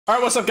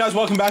Alright, what's up guys?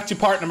 Welcome back to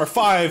part number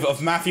 5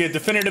 of Mafia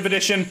Definitive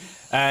Edition.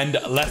 And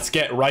let's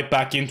get right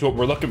back into it.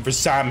 We're looking for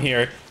Sam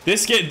here.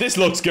 This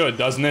looks good,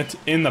 doesn't it?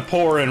 In the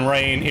pouring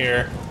rain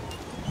here.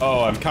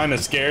 Oh, I'm kind of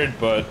scared,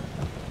 but...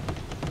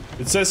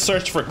 it says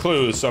search for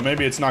clues, so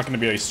maybe it's not going to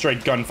be a straight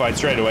gunfight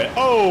straight away.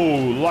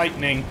 Oh,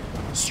 lightning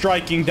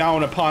striking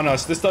down upon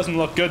us. This doesn't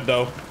look good,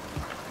 though.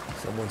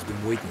 Someone's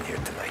been waiting here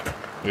tonight.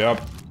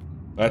 Yep.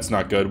 That's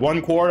not good.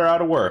 1 quarter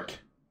out of work.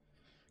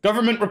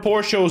 Government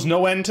report shows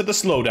no end to the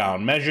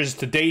slowdown. Measures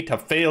to date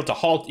have failed to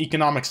halt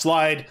economic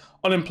slide.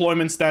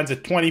 Unemployment stands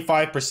at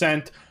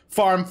 25%.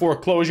 Farm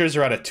foreclosures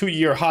are at a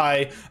 2-year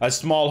high as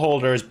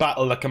smallholders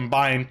battle the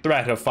combined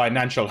threat of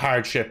financial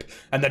hardship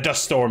and the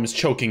dust storms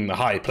choking the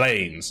high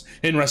plains.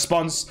 In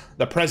response,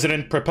 the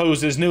president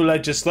proposes new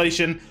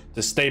legislation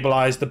to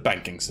stabilize the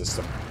banking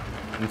system.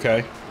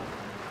 Okay.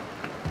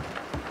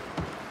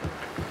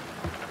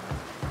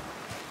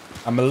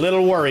 I'm a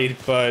little worried,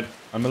 but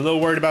I'm a little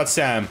worried about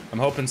Sam. I'm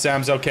hoping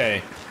Sam's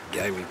okay.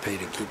 Guy we pay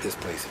to keep this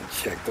place in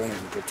check don't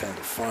even pretend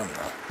to farm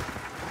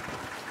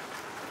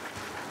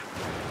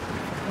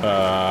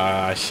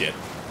now. Shit.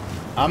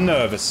 I'm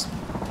nervous.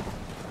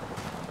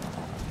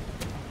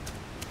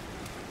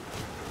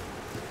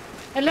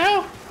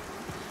 Hello?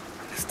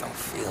 This don't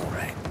feel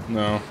right.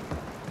 No,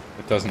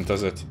 it doesn't,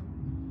 does it?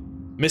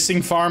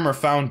 Missing farmer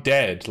found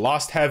dead.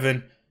 Lost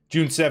Heaven.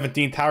 June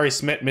 17th, Harry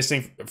Smith,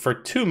 missing for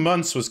 2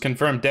 months, was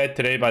confirmed dead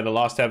today by the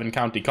Lost Heaven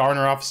County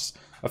Coroner Office.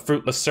 A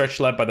fruitless search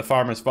led by the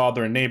farmer's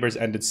father and neighbors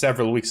ended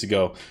several weeks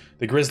ago.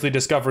 The grisly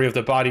discovery of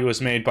the body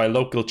was made by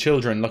local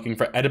children looking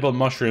for edible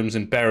mushrooms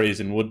and berries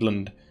in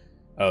woodland.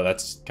 Oh,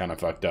 that's kind of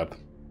fucked up.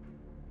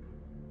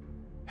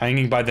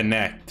 Hanging by the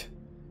neck.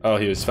 Oh,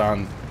 he was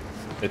found.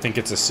 They think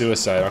it's a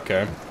suicide,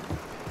 okay.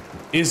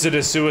 Is it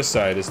a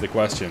suicide is the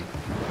question.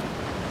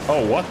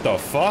 Oh, what the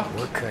fuck?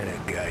 What kind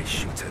of guy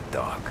shoots a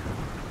dog?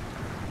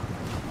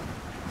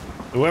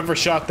 Whoever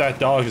shot that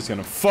dog is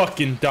gonna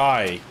fucking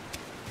die.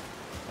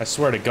 I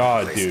swear to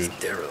God, Place dude. is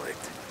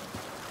derelict.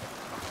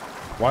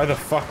 Why the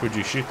fuck would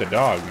you shoot the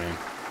dog, man?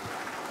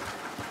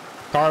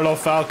 Carlo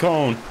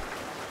Falcone.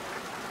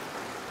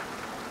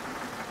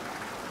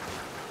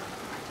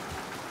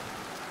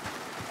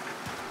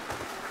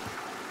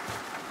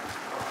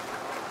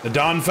 The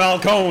Don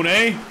Falcone,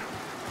 eh?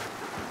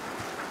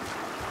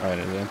 Alright,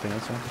 is there anything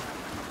else?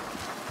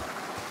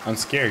 I'm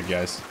scared,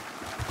 guys.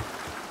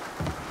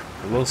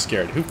 A little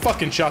scared. Who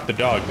fucking shot the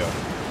dog, though?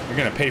 You're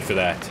gonna pay for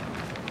that.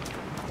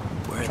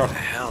 Where the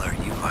hell are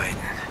you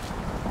hiding?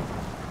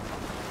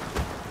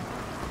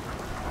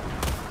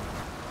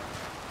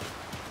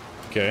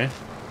 Okay.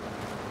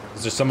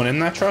 Is there someone in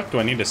that truck? Do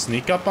I need to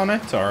sneak up on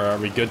it? Or are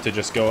we good to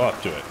just go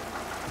up to it?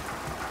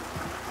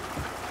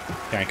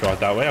 Can't go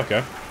out that way?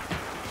 Okay.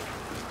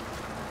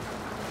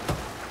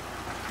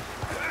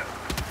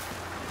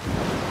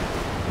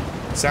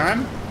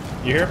 Sam?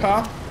 You here,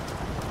 pal?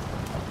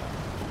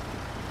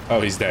 Oh,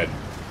 he's dead.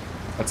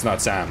 That's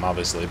not Sam,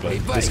 obviously, but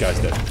this guy's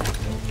dead.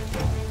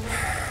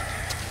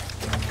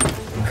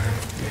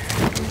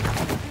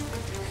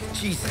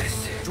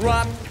 Jesus.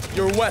 Drop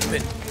your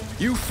weapon.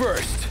 You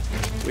first.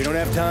 We don't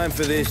have time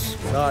for this.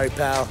 Sorry,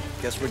 pal.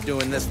 Guess we're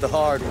doing this the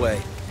hard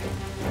way.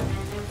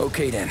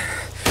 Okay, then.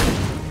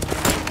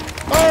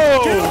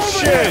 Oh,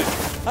 shit! Here.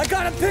 I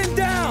got him pinned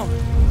down!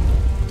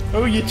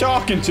 Who are you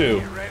talking to?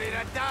 You're ready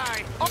to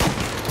die. Oh,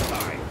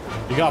 sorry.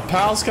 You got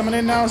pals coming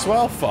in now as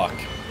well? Fuck.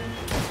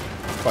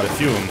 Quite a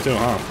few of them too,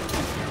 huh?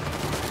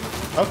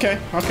 Okay,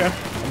 okay.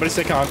 Everybody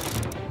stay calm.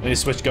 I need to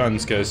switch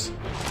guns, because...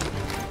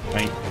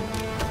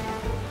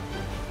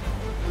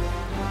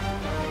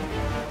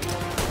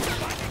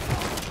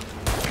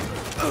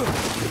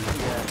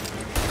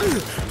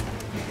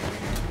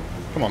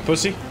 Come on,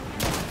 pussy.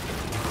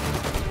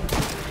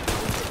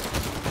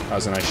 That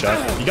was a nice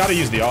shot. You gotta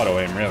use the auto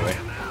aim, really.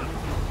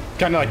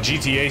 Kind of like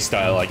GTA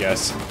style, I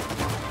guess.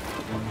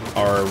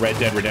 Or Red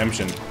Dead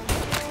Redemption.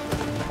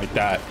 Like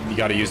that. You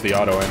gotta use the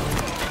auto aim.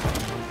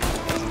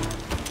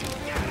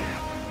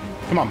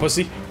 Come on,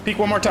 pussy. Peek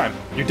one more time.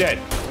 You're dead.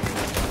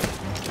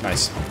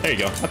 Nice. There you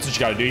go. That's what you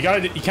gotta do.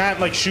 You can't,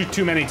 like, shoot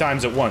too many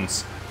times at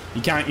once.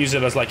 You can't use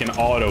it as, like, an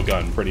auto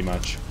gun, pretty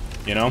much.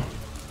 You know?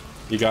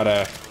 You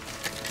gotta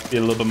be a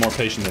little bit more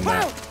patient than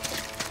that.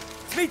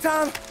 It's me,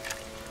 Tom.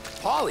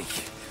 Polly,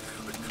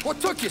 what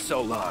took you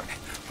so long?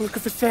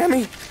 Looking for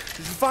Sammy. Did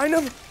you find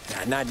him?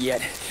 Nah, not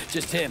yet.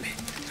 Just him.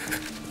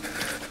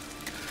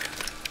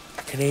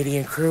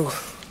 Canadian crew.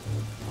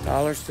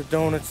 Dollars to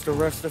donuts, the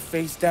rest of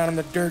face down in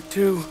the dirt,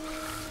 too.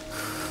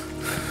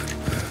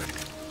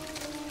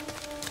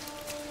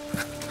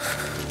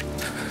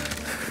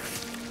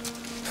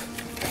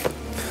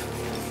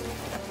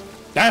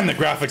 Damn, the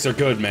graphics are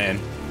good, man.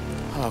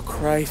 Oh,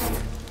 Christ.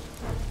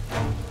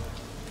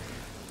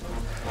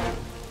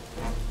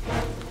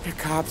 They're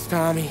cops,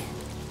 Tommy.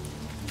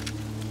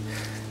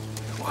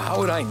 Well, how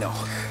would I know?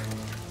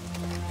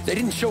 They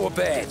didn't show a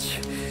badge.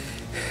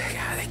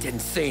 God, they didn't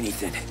say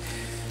anything.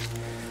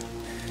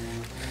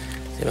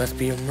 They must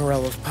be in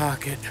Morello's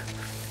pocket.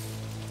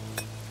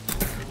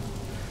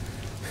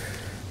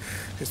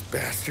 This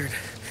bastard.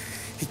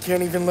 He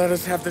can't even let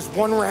us have this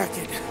one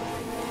racket.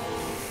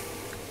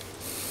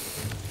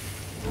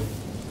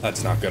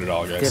 That's not good at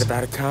all, guys. Forget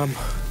about it, Tom.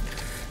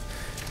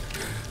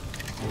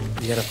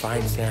 We gotta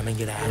find Sam and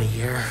get out of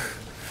here.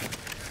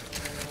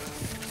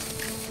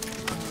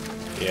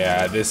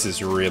 Yeah, this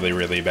is really,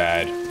 really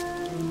bad.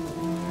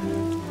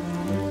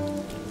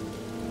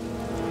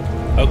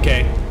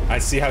 Okay, I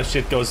see how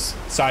shit goes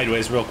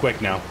sideways real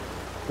quick now.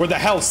 Where the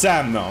hell's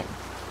Sam, though?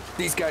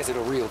 These guys are the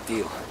real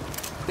deal.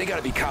 They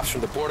gotta be cops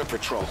from the Border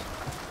Patrol.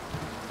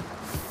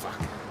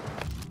 Fuck.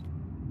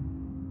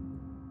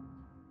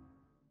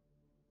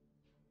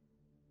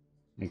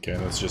 Okay,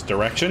 that's just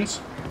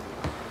directions.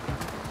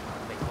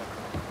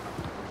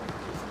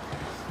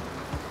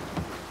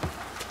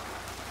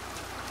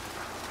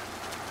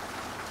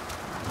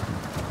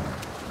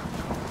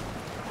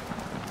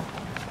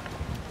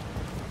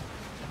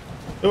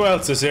 Who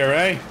else is here,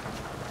 eh?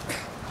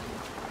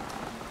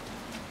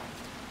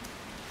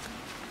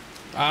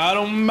 I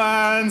don't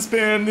mind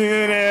spending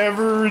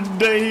every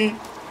day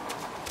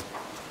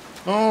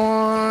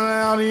on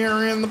out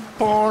here in the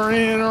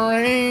pouring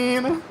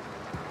rain.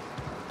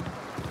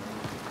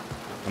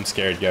 I'm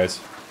scared, guys.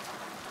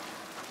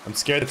 I'm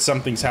scared that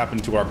something's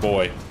happened to our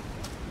boy.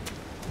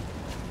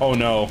 Oh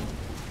no.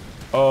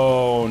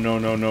 Oh no,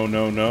 no, no,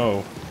 no,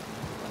 no.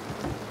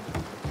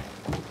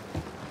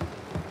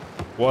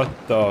 What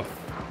the?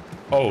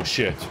 Oh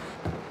shit.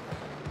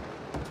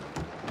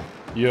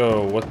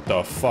 Yo, what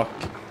the fuck?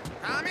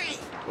 Tommy!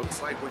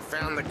 Looks like we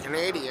found the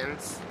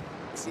Canadians.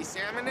 See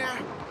Sam in there?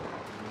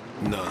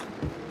 No.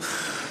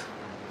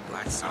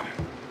 Like some.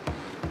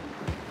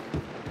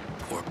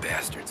 Poor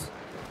bastards.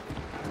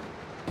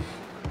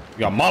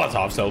 We got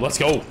Molotovs though, let's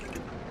go.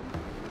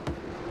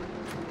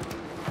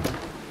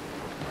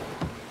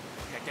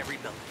 Check every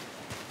building.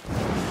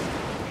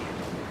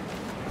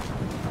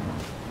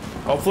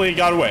 Hopefully he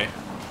got away.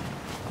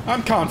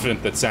 I'm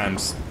confident that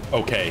Sam's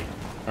okay,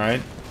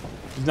 alright?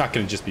 He's not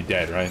gonna just be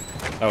dead, right?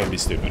 That would be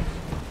stupid.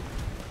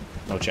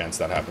 No chance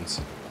that happens.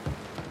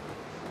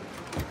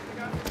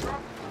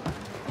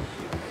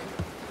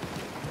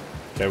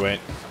 Okay, wait.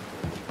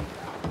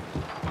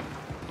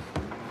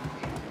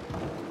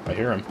 I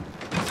hear him.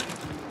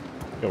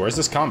 Yo, where's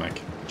this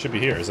comic? It should be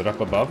here. Is it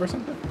up above or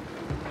something?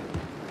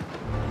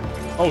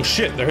 Oh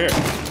shit, they're here.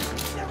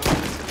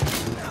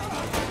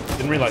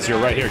 Didn't realize you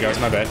were right here, guys.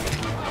 My bad.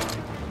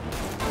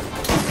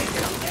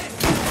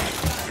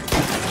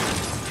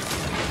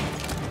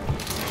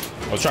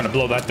 I was trying to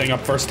blow that thing up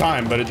first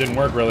time, but it didn't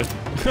work really.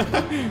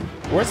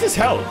 Where's this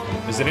health?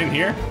 Is it in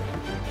here?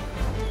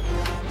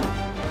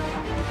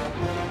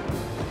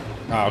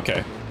 Ah,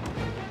 okay.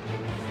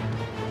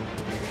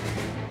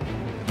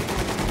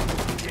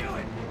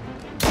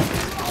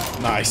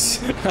 Nice.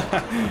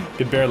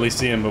 Could barely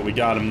see him, but we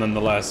got him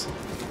nonetheless.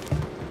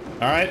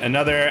 Alright,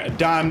 another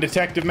Dime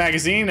Detective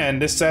magazine,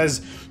 and this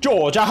says,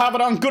 George, I have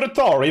it on good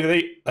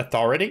authority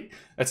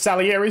that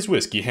Salieri's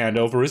whiskey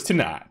handover is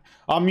tonight.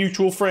 Our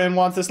mutual friend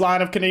wants this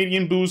line of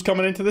Canadian booze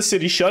coming into the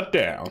city shut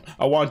down.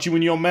 I want you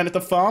and your men at the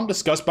farm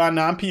discussed by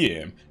 9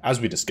 p.m. As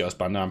we discussed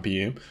by 9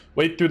 p.m.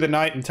 Wait through the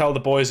night and tell the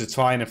boys it's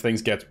fine if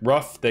things get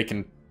rough. They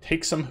can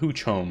take some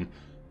hooch home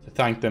to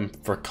thank them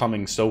for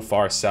coming so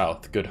far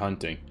south. Good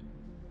hunting.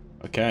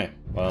 Okay,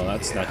 well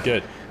that's not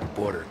good.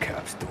 Border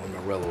cops doing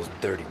Morello's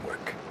dirty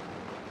work.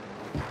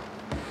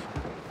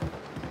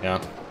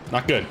 Yeah,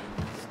 not good.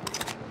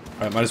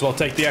 Alright, might as well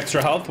take the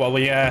extra health while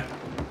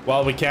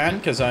we can,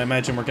 because I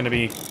imagine we're going to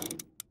be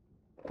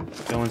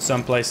going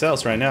someplace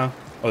else right now.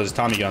 Oh, there's a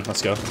Tommy gun.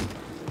 Let's go.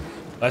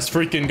 Let's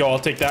freaking go. I'll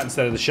take that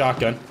instead of the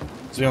shotgun.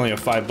 So we only have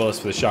 5 bullets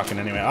for the shotgun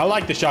anyway. I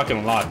like the shotgun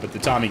a lot, but the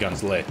Tommy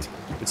gun's lit.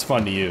 It's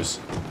fun to use.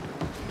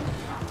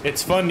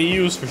 It's fun to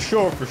use for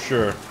sure, for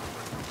sure.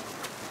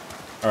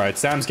 Alright,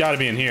 Sam's got to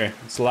be in here.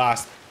 It's the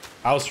last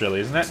house, really,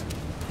 isn't it?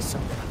 There's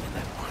something up in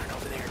that barn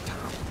over there,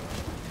 Tom.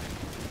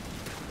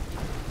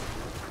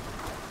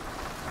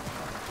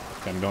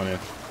 Okay, I'm going in.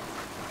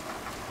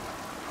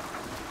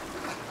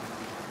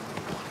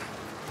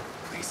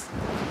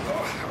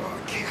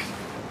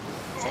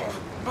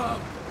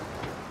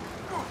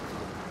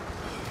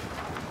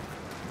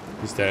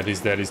 He's dead,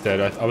 he's dead, he's dead.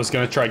 I was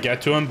gonna try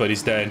get to him, but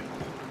he's dead.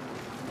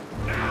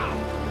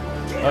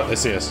 Oh, they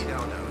see us.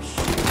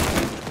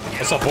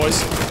 What's up,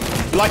 boys?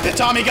 You like the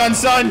Tommy gun,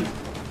 son?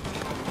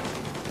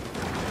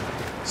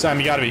 Sam,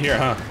 you gotta be here,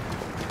 huh?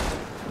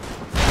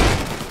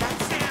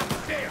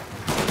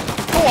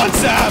 Go on,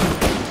 Sam!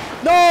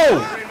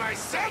 No!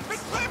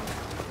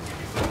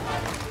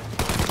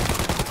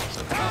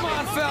 Come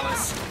on,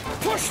 fellas!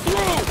 Push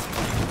through!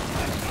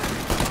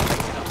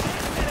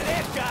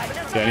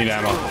 Yeah, I need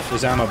ammo.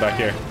 There's ammo back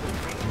here.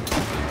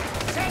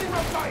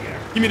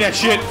 Give me that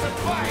shit!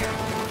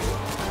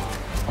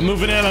 I'm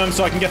moving in on him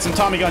so I can get some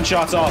Tommy gun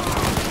shots off.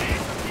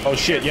 Oh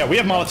shit, yeah, we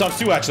have Molotovs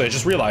too, actually. I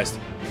just realized.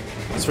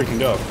 Let's freaking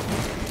go.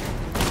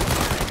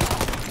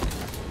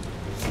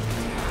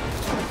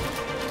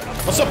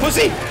 What's up,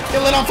 pussy?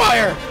 Get lit on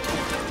fire!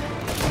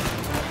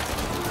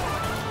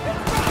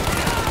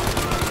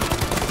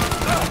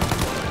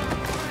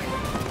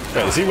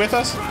 Wait, is he with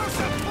us?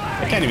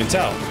 I can't even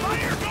tell.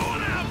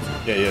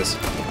 Yeah, he is.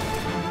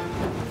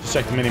 Just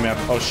check the minimap.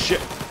 Oh, shit.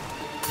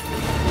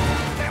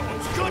 That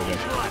one's good and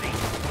bloody.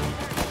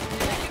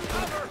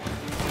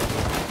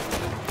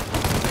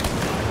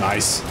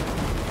 Nice.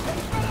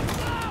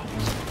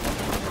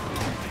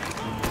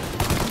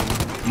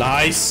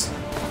 Nice.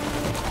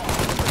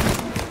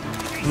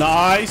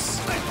 Nice.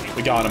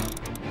 We got him.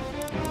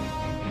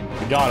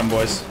 We got him,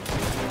 boys.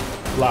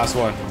 Last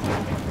one.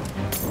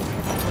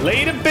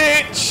 Later,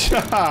 bitch!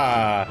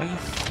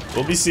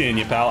 We'll be seeing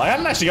you, pal. I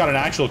haven't actually got an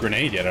actual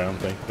grenade yet, I don't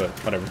think, but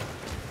whatever.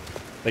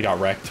 They got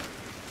wrecked.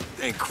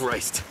 Thank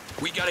Christ.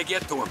 We gotta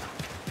get to him.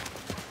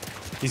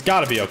 He's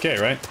gotta be okay,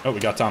 right? Oh, we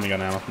got Tommy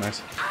gun ammo.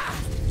 Nice.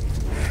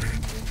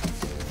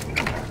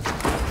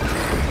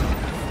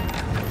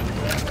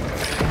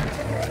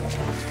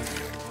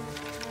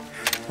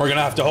 We're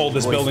gonna have to hold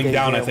this building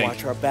down, I think.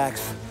 Watch our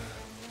backs.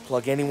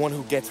 Plug anyone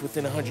who gets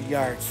within 100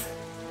 yards.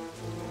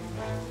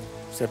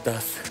 Except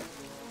us.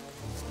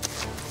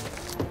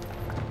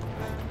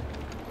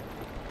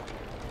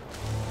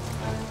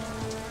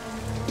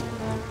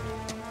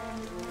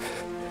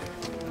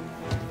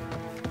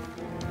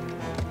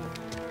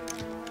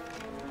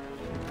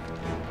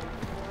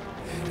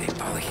 Hey,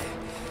 Polly.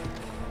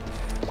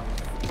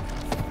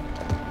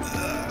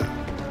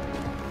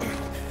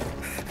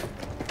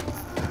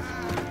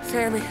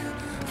 Sammy.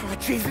 Oh,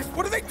 Jesus.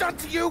 What have they done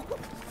to you?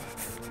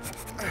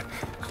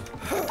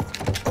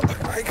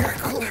 I got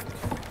clipped.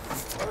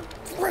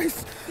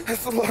 Christ.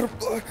 That's a lot of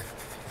blood.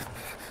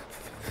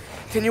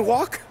 Can you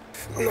walk?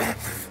 No,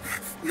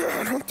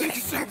 I don't think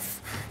so.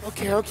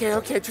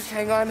 Okay. Just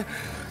hang on.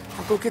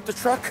 I'll go get the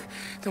truck,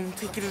 then we'll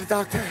take you to the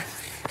doctor.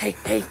 Hey,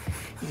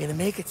 you're gonna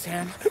make it,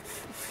 Sam.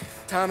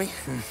 Tommy,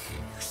 you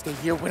stay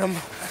here with him.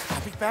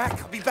 I'll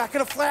be back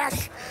in a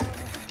flash.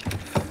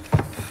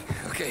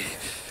 Okay.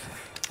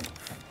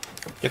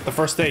 Get the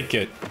first aid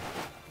kit.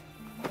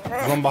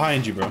 There's one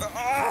behind you, bro.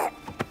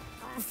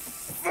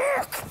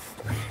 Fuck!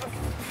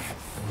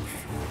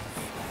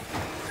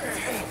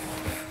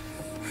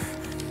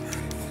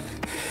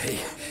 Hey,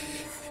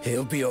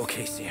 he'll be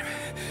okay, Sam.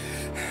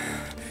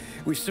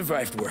 We've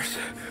survived worse.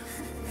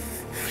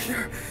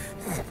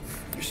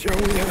 Sure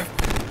we have.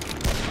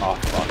 Oh,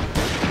 fuck.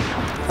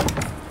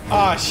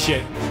 Ah,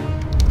 shit.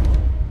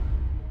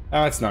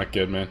 That's not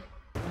good, man.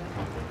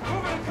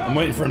 I'm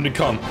waiting for him to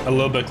come a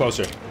little bit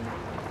closer.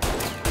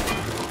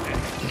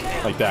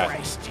 Like that.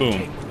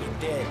 Boom.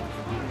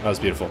 That was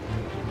beautiful.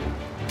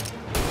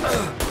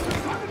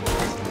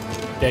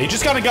 Yeah, you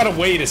just gotta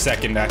wait a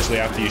second, actually,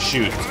 after you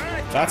shoot.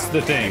 That's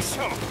the thing.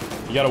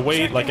 You gotta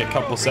wait, like, a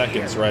couple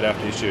seconds right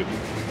after you shoot.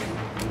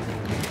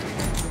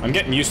 I'm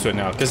getting used to it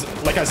now, because,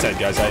 like I said,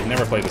 guys, I've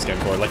never played this game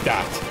before, like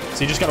that.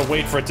 So you just gotta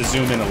wait for it to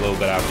zoom in a little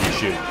bit after you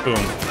shoot. Boom,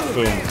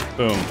 boom,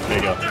 boom. There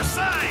you go.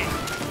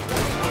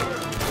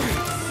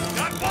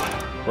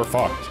 We're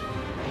fucked.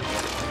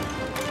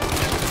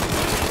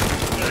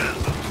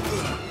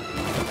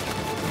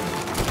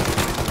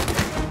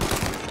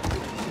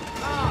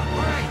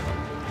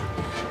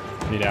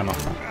 Need ammo.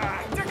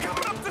 They're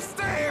coming up the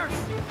stairs.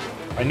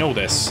 I know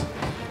this.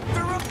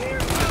 They're up here.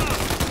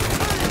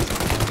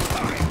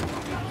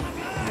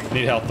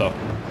 Need help, though.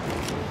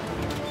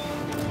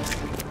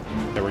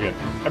 Okay, we're good.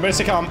 Everybody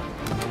stay calm.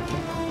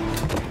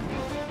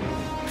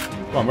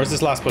 Come on, where's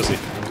this last pussy?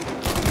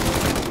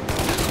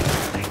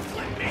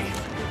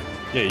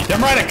 Yeah, you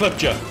damn right I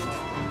clipped you.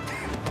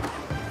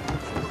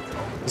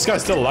 This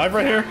guy's still alive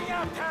right here?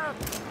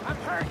 I'm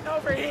hurting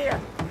over here.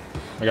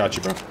 I got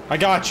you, bro. I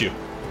got you.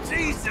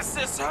 Jesus,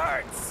 this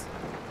hurts.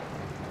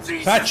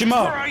 Jesus Patch him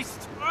up.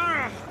 Christ.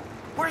 Ugh.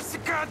 Where's the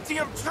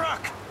goddamn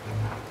truck?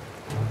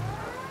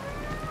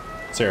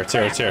 It's here, it's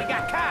here, it's here. We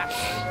got cops.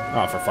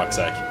 Oh, for fuck's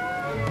sake.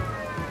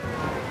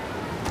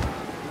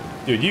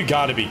 Dude, you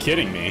gotta be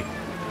kidding me.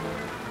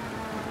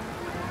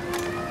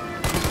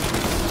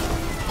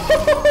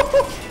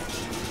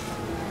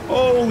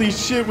 Holy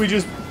shit, we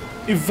just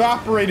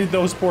evaporated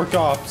those poor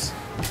cops.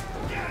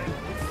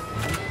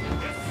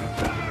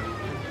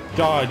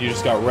 God, you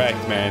just got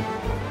wrecked, man.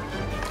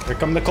 Here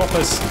come the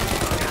coppers.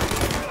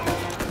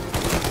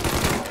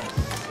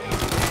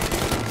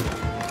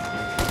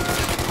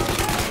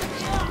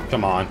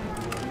 Come on.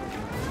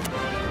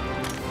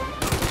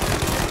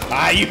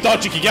 Ah, you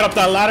thought you could get up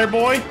that ladder,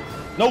 boy?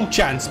 No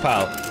chance,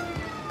 pal.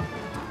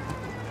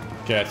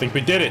 Okay, I think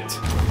we did it.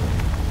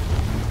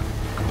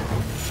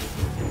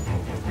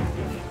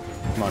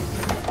 Come on.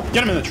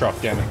 Get him in the truck,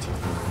 damn it.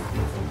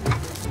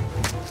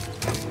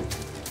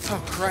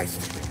 Oh,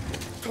 Christ.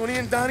 Tony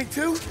and Donnie,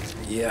 too?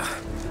 Yeah.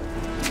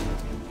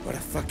 What a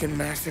fucking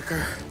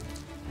massacre.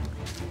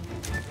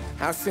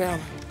 How's Sam?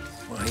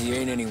 Well, he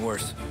ain't any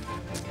worse.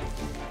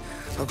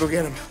 I'll go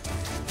get him.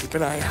 Keep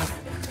an eye out.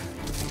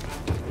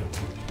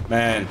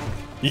 Man,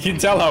 you can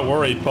tell how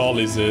worried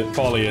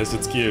Paulie is.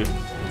 It's cute.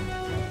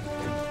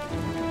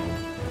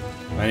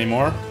 Any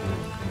more?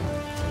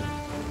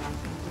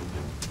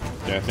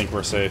 Yeah, I think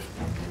we're safe.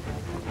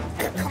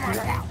 Come on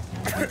now.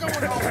 We're going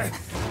home.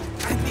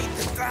 I need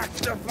the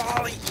doctor,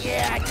 Polly.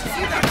 Yeah,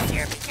 you don't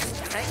hear me.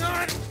 Just hang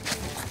on.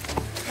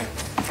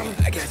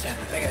 I got you.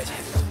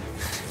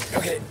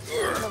 Okay.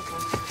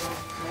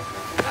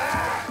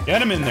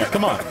 Get him in there.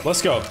 Come on.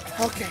 Let's go.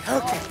 Okay.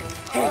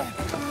 Hey,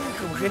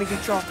 we're gonna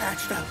get you all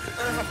patched up.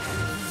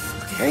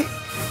 Okay?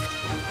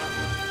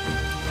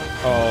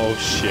 Oh,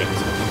 shit.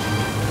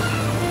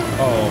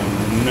 Oh,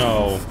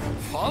 no.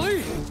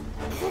 Holly?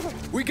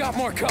 We got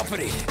more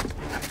company.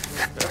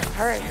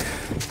 All right,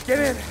 get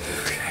in.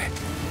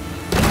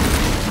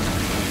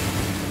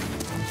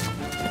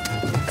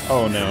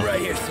 Oh, no. Right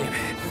here, Sam.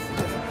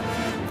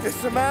 There's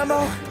some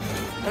ammo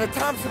and a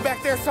Thompson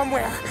back there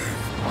somewhere.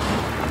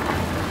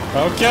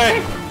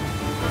 Okay.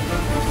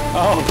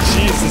 Oh,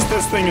 Jesus.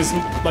 This thing is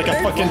like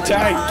a fucking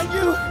tank. Behind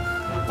you.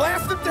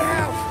 Blast them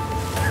down.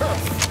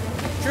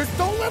 Just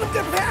don't let them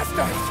get past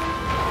us.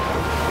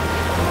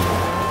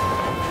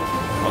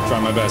 I'll try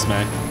my best,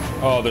 man.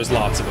 Oh, there's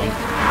lots of them.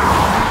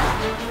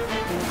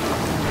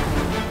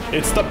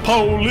 It's the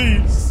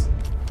police.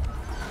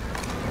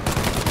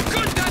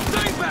 Good, that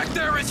thing back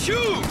there is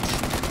huge!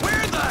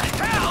 Where the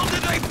hell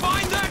did they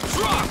find that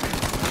truck?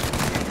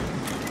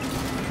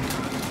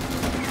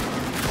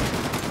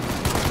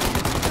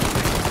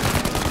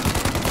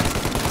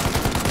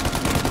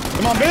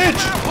 Come on,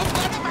 bitch!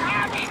 Let him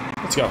have it!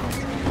 Let's go.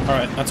 All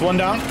right, that's one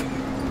down.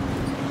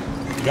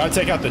 You gotta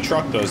take out the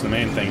truck, though, is the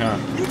main thing, huh?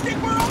 You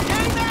think we're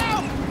okay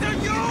now? They're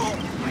you!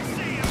 I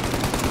see him!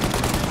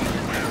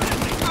 Where is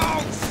he?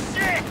 Oh,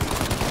 shit!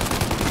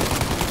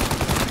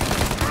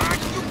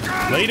 You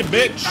got Later,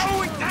 bitch!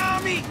 Throw it,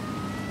 Tommy!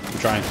 I'm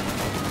trying.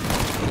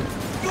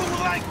 You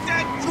like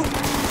that, you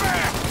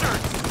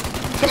bastards!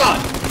 Come on!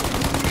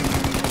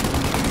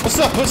 What's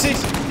up,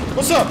 pussies?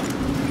 What's up?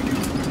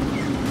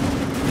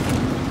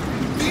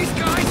 These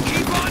guys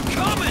keep on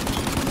coming!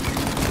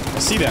 I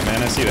see that,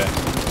 man. I see that.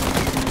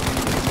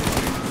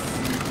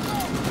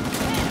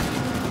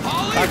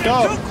 Holly, Back you're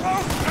up. too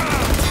close!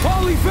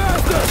 Holly,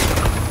 faster!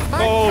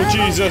 Oh,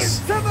 Jesus.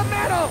 To the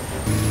middle.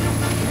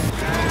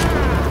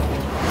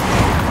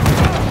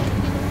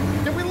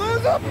 Did we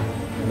lose them?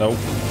 Nope.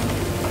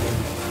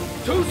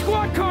 2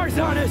 squad cars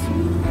on us!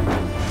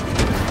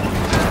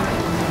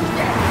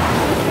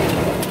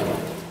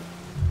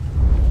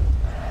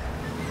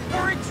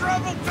 We're in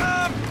trouble,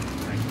 Tom!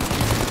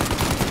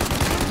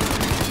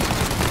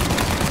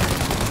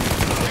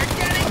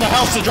 How the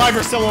hell's the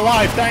driver still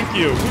alive? Thank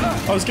you.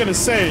 I was gonna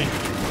say.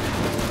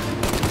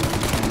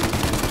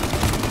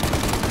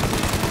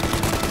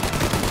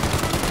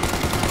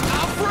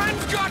 Our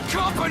friend's got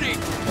company!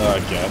 Oh,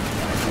 God.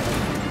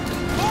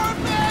 More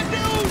bad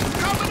news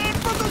coming in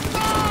from the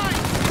side!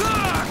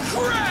 Ah,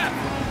 crap!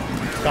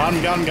 Got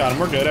him.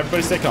 We're good.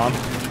 Everybody stay calm.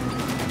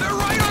 They're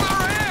right on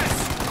our ass!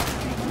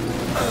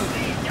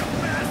 You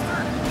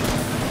bastard!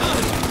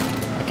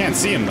 I can't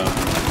see him, though.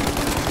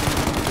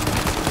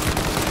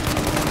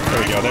 There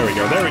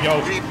we go.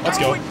 Let's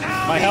go.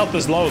 My health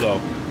is low, though.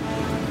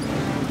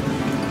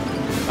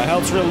 My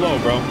health's real low,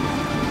 bro.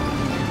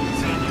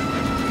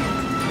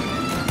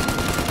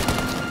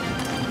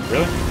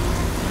 Really?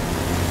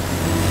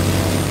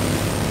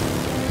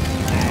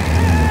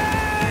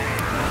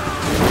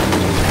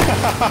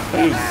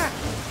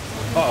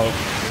 Uh-oh.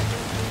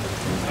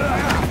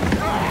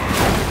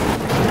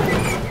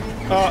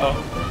 Uh-oh.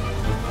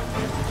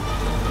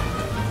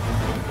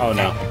 Oh,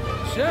 no.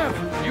 Sam,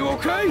 you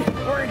okay?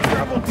 We're in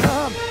trouble,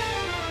 Tom.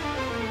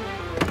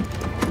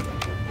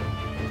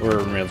 We're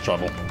in real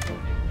trouble.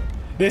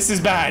 This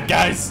is bad,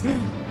 guys.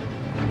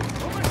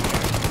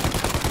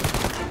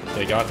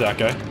 They got that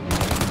guy.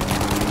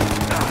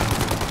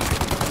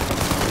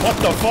 What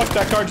the fuck?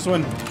 That car just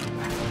went...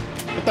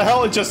 What the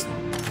hell? It's just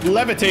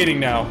levitating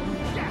now.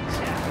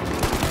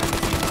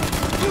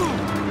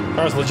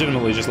 Car's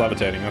legitimately just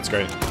levitating. That's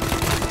great.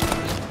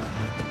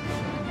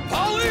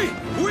 Holly,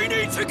 we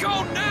need to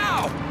go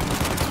now!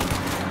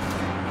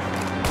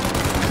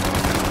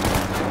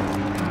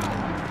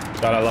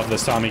 God, I love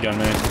this Tommy gun,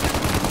 man.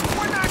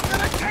 We're not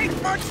gonna take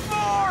much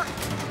more!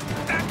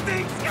 That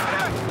thing's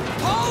gonna...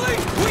 Holly,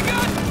 we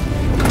got...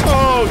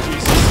 Oh,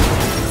 Jesus.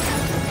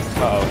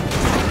 Uh-oh.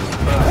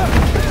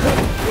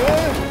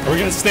 Are we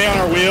gonna stay on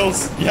our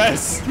wheels?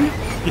 Yes.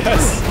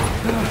 Yes.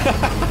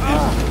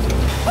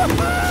 I'm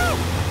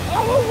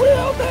a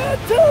real man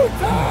too,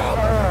 Tom.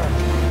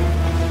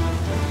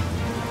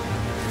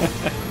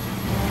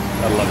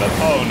 I love it.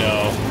 Oh,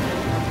 no.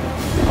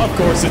 Of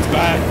course it's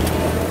back.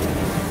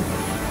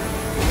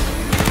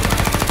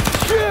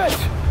 Shit!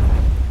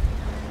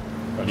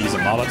 Gotta use a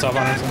Molotov on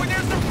When her.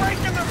 there's a break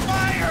in the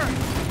fire!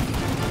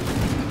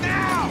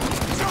 Now!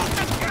 Shoot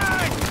the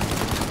guy!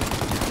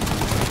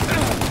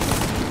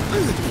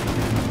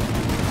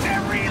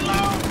 They're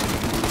reload!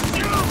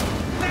 Shoot!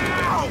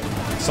 Now!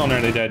 So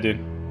nearly dead, dude.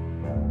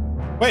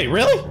 Wait,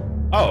 really?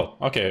 Oh,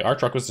 okay. Our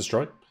truck was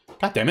destroyed.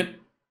 God damn it.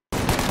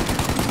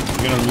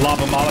 You gonna lob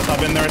a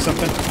Molotov in there or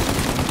something?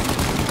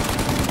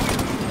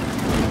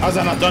 How's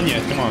that not done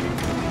yet? Come on.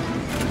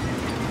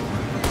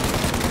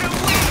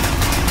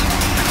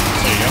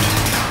 There you go.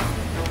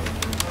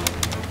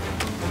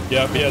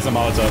 Yep, he has a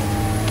Molotov.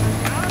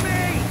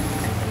 Tommy!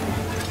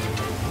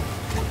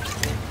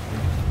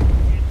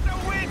 It's a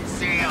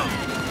windshield!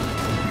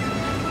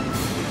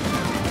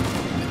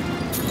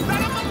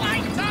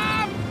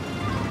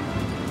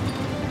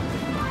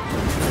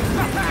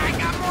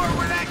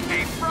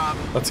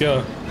 Let's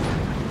go.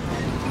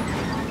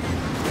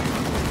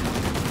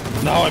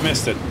 No, I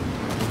missed it.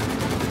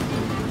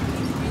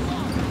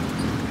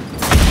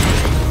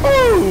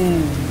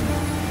 Oh!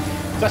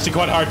 It's actually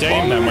quite hard to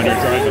aim then when you're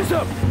driving.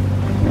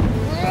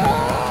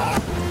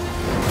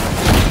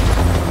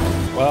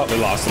 Well, we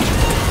lost him.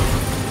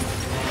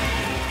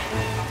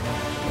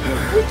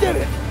 We did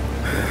it!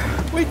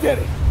 We did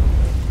it!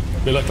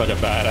 We look like a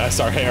badass.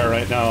 Our hair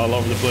right now all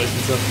over the place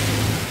and stuff.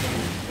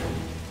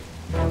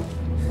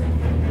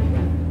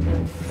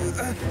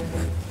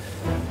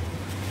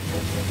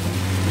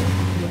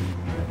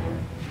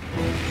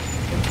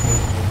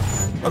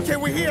 Okay,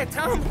 we're here,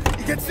 Tom.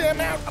 You get Sam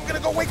out. I'm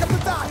gonna go wake up the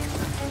doc.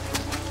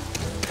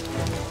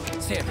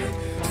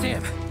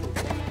 Sam.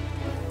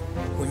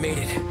 We made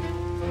it.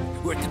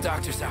 We're at the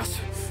doctor's house.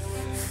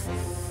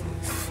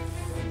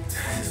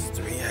 This is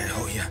to me, I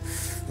owe you.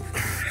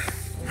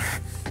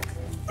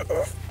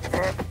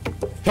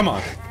 Come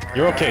on.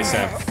 You're okay,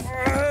 Sam.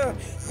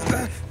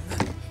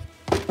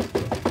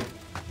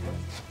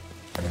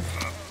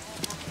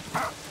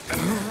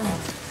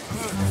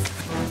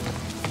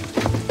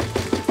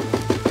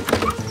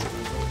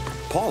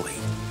 Paulie,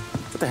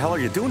 what the hell are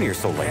you doing here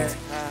so late?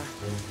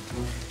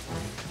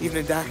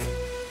 Evening, Doc.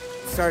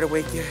 Sorry to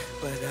wake you,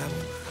 but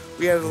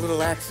we had a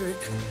little accident.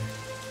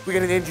 We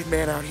got an injured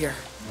man out here.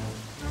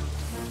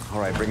 All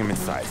right, bring him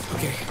inside.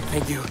 Okay,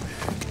 thank you.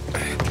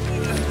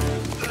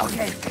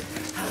 Okay,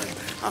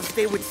 I'll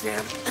stay with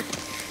Sam.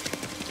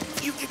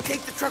 You can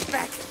take the truck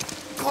back.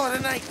 Call it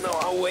a night. No,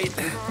 I'll wait.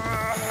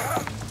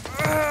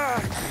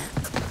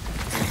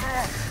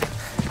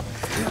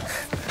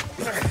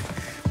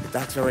 The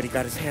doc's already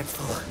got his hands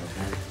full.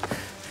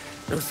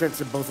 No sense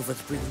in both of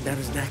us breathing down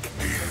his neck.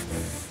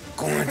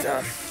 Go on,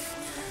 Tom.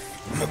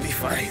 I'm gonna be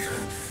fine.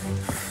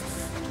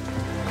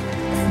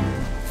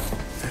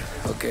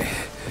 Okay.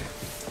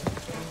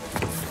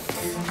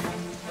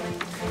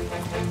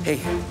 Hey,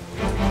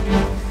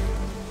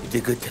 you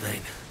did good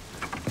tonight.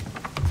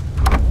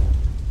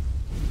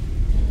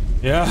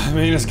 Yeah, I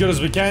mean, as good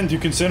as we can do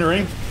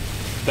considering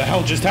the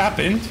hell just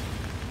happened.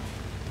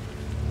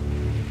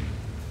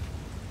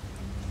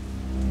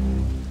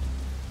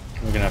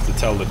 We're gonna have to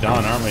tell the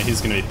Don, aren't we?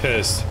 He's gonna be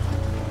pissed.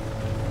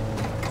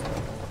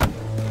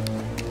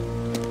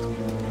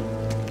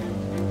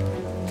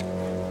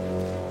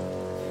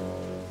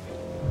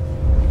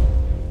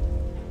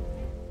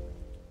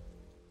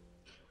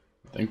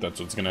 I think that's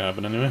what's gonna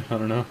happen anyway. I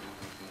don't know.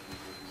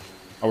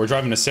 Oh, we're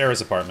driving to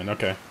Sarah's apartment.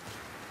 Okay.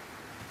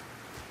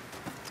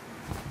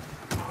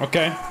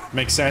 Okay,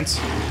 makes sense.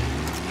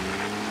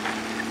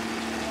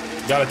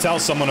 Gotta tell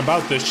someone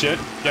about this shit.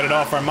 Get it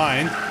off our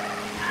mind.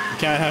 We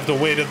can't have the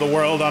weight of the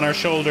world on our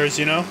shoulders,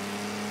 you know?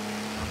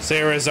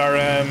 Sarah's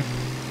our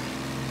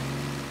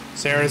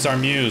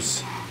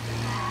muse.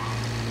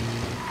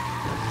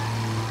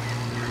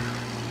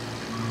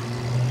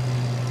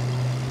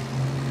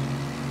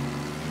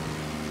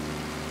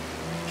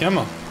 Come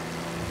on.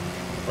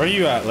 Where are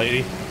you at,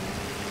 lady?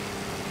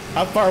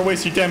 How far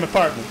away's your damn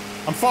apartment?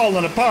 I'm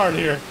falling apart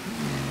here.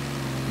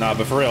 Nah,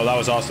 but for real, that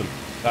was awesome.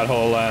 That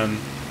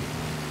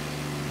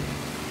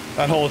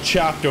whole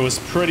chapter was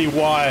pretty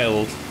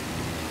wild.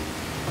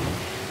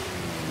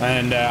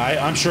 And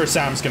I'm sure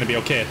Sam's gonna be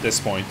okay at this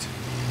point.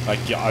 Like,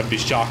 yeah, I'd be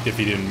shocked if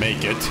he didn't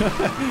make it.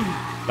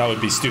 That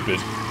would be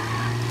stupid.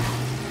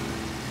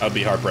 That would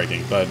be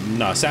heartbreaking. But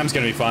no, Sam's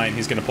gonna be fine.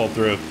 He's gonna pull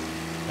through.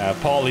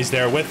 Paulie's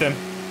there with him.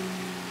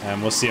 And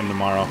we'll see him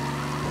tomorrow.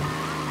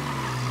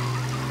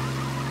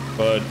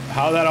 But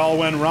how that all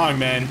went wrong,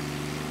 man.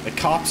 The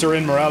cops are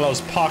in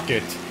Morello's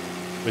pocket,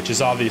 which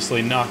is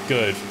obviously not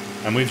good.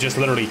 And we've just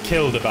literally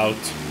killed about,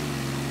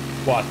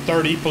 what,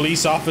 30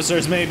 police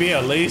officers maybe,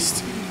 at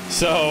least?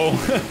 So,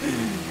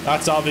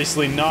 that's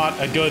obviously not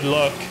a good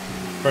look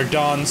for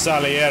Don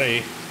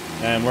Salieri.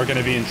 And we're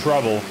gonna be in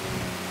trouble.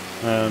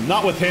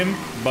 Not with him,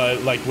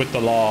 but like with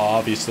the law,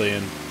 obviously.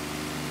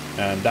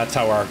 And that's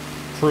how our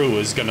crew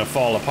is gonna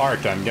fall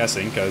apart, I'm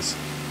guessing, because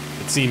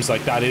it seems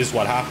like that is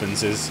what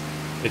happens, is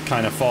it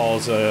kind of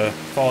falls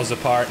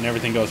apart and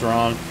everything goes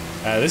wrong.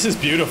 This is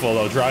beautiful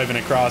though, driving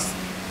across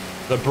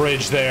the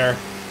bridge there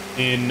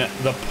in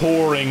the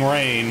pouring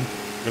rain.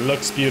 It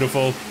looks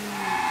beautiful.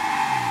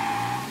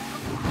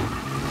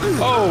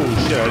 Oh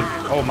shit,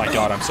 oh my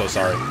god, I'm so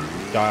sorry.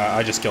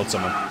 I just killed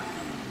someone.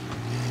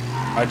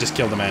 I just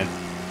killed a man.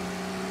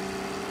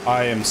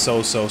 I am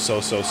so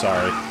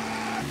sorry.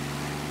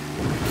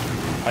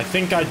 I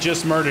think I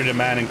just murdered a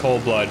man in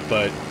cold blood,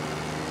 but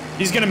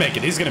he's gonna make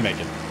it. He's gonna make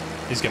it.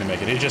 He's gonna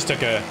make it. He just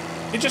took a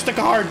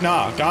hard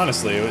knock,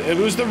 honestly. It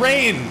was the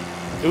rain.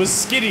 It was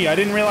skiddy. I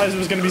didn't realize it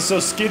was gonna be so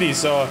skiddy,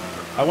 so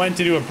I went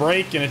to do a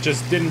brake and it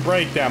just didn't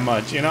brake that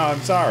much. You know, I'm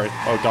sorry.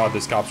 Oh god,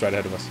 this cop's right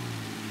ahead of us.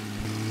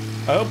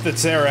 I hope that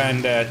Sarah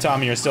and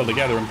Tommy are still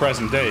together in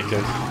present day,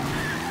 because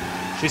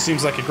she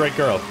seems like a great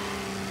girl.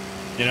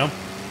 You know?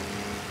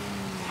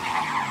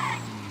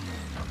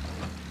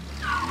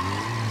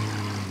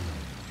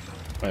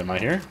 Wait, am I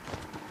here?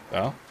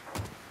 Well.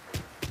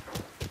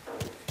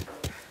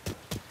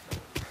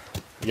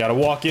 You gotta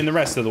walk in the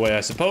rest of the way,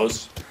 I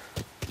suppose.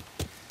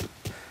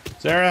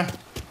 Sarah?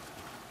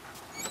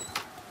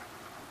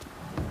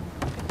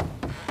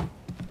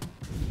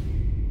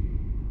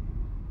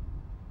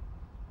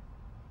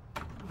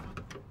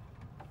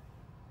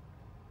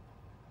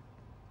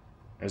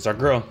 There's our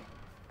girl.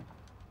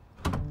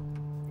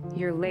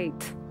 You're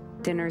late.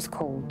 Dinner's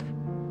cold.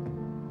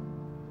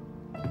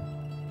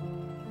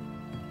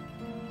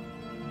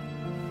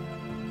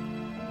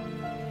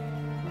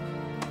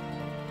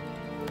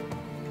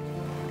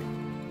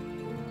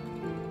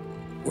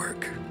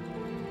 Work.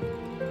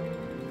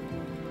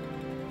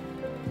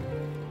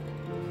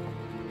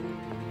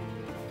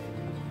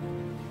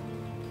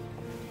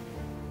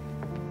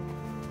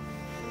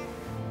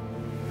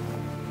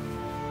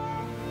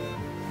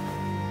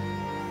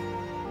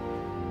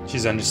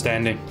 She's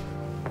understanding.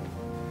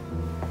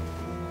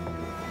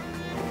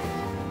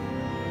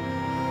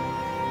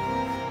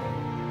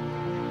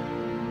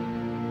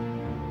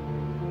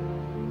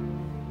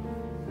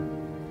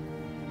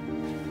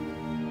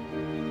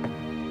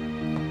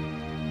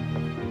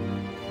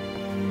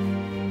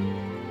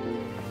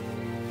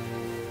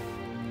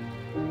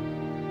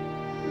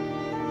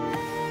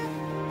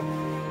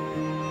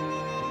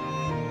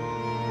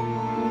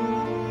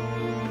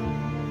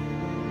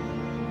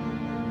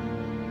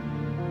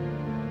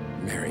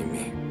 Marry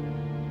me.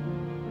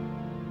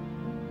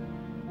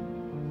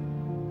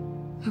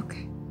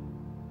 Okay.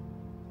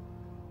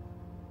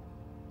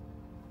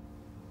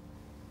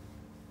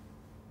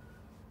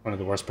 One of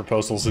the worst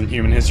proposals in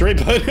human history,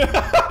 but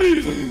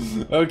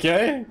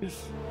okay.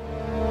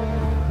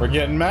 We're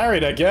getting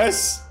married, I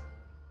guess.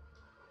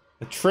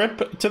 A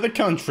trip to the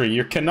country.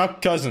 Your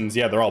Canuck cousins.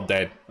 Yeah, they're all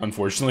dead,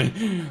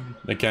 unfortunately.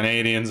 The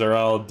Canadians are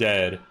all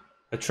dead.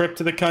 A trip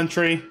to the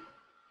country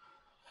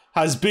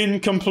has been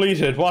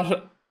completed.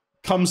 What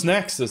comes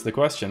next is the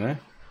question, eh?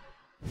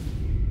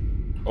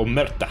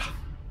 Omerta.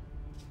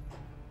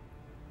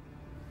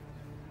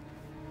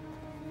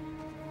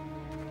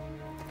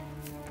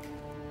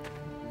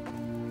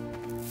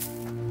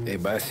 Hey,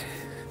 boss.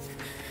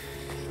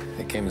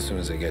 I came as soon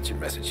as I got your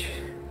message.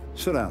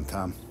 Sit down,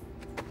 Tom.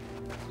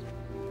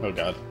 Oh,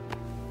 God.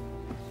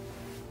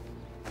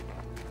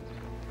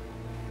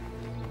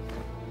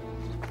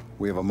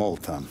 We have a mole,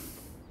 Tom.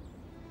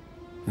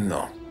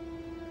 No.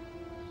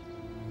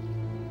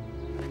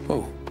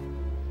 Oh.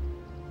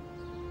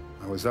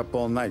 I was up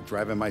all night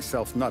driving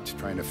myself nuts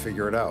trying to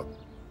figure it out.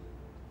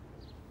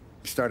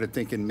 I started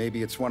thinking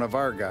maybe it's one of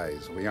our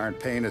guys. We aren't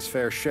paying his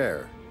fair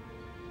share.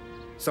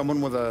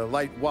 Someone with a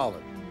light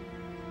wallet.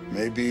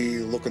 Maybe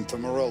looking to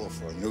Morello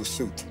for a new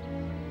suit.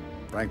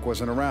 Frank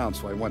wasn't around,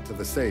 so I went to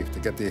the safe to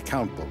get the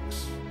account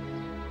books.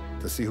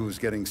 To see who's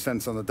getting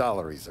cents on the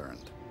dollar he's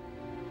earned.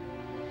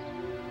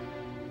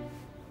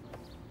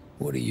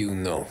 What do you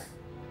know?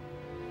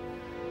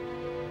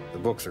 The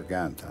books are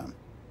gone, Tom.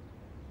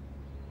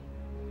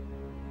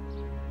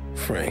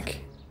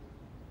 Frank.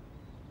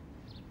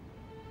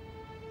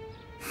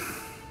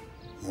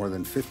 More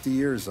than 50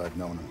 years I've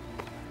known him.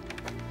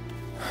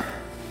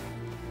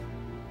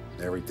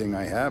 Everything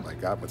I have, I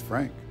got with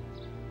Frank.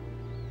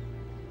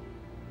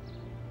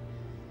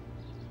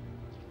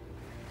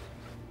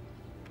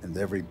 And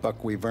every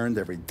buck we've earned,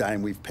 every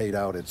dime we've paid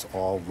out, it's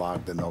all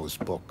logged in those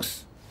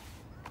books.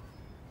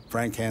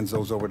 Frank hands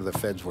those over to the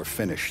feds, we're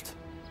finished.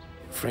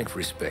 Frank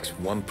respects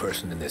one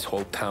person in this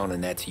whole town,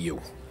 and that's you.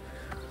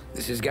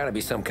 This has got to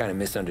be some kind of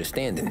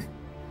misunderstanding.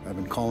 I've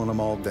been calling him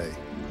all day.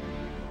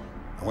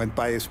 I went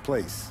by his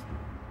place.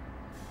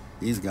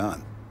 He's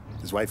gone.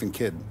 His wife and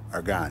kid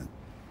are gone.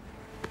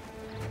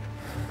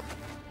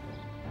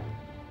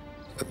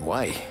 But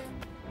why?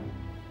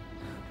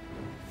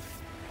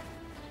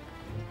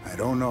 I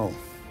don't know.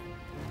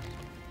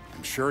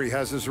 I'm sure he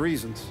has his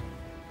reasons.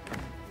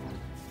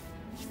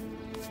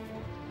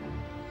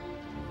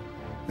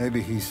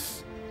 Maybe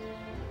he's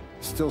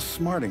still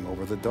smarting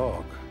over the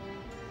dog.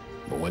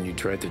 But when you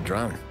tried to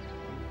drown?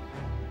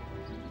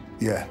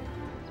 Yeah.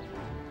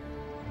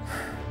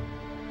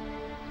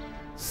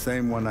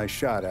 Same one I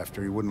shot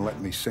after he wouldn't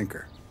let me sink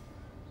her.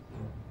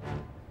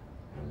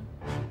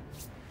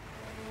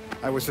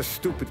 I was a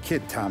stupid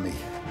kid, Tommy.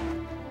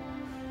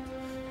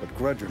 But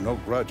grudge or no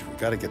grudge, we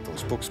gotta get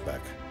those books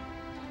back.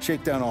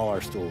 Shake down all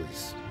our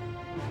stories.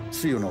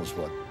 See who knows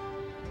what.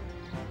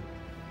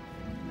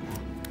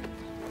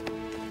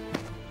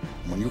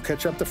 When you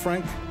catch up to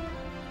Frank,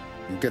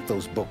 you get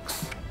those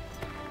books.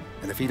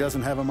 And if he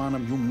doesn't have them on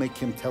him, you make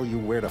him tell you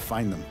where to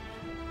find them.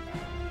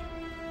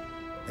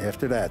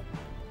 After that,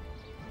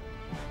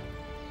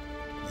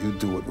 you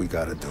do what we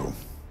gotta do.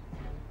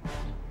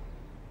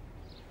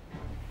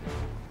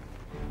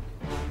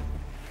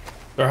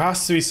 There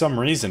has to be some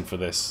reason for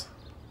this.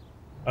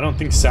 I don't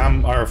think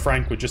Sam or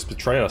Frank would just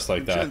betray us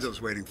like that.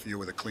 Vincenzo's waiting for you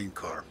with a clean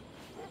car.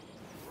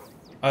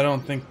 I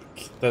don't think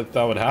that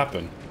would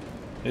happen.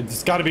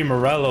 It's got to be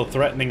Morello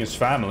threatening his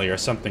family or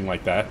something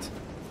like that.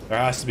 There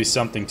has to be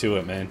something to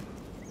it, man.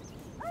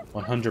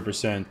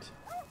 100%.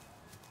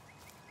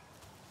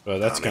 But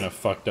that's kind of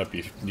fucked up.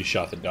 You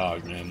shot the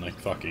dog, man. Like,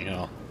 fucking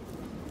hell.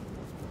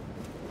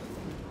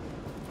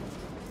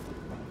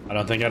 I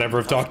don't think I'd ever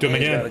have talked to him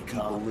again.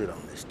 Got a lid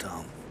on this,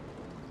 Tom.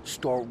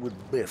 Start with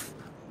Biff,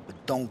 but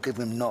don't give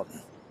him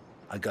nothing.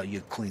 I got you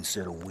a clean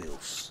set of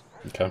wheels.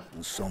 Okay.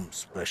 And something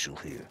special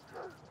here,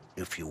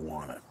 if you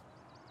want it.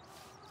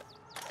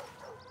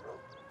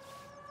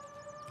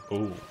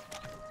 Ooh.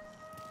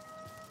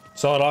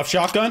 Sawed-off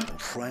shotgun? When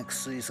Frank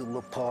sees a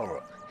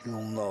Lapara,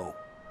 he'll know.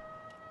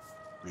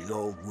 The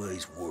old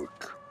ways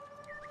work.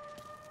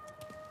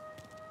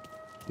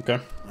 Okay.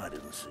 I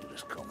didn't see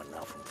this coming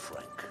now from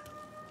Frank.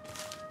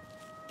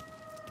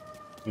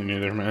 Me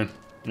neither, man.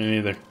 Me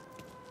neither.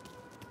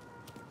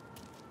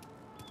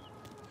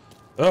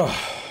 Ugh.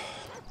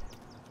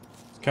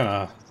 Kind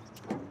of...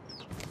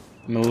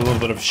 I'm in a little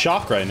bit of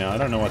shock right now. I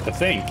don't know what to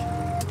think.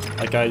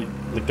 Like,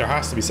 there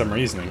has to be some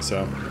reasoning,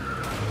 so...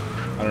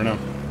 I don't know.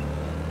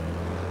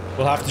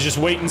 We'll have to just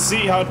wait and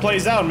see how it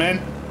plays out, man.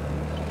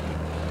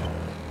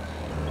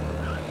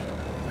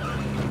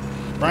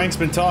 Frank's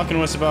been talking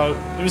to us about...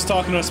 He was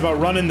talking to us about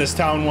running this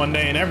town one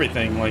day and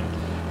everything. Like,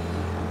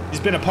 he's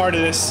been a part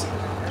of this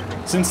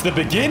since the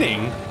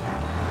beginning.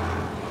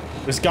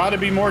 There's got to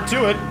be more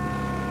to it.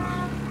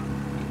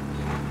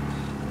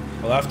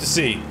 We'll have to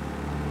see.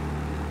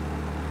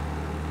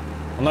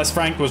 Unless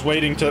Frank was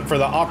waiting for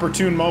the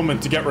opportune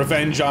moment to get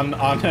revenge on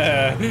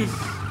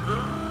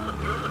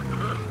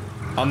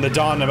the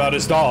Don about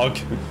his dog.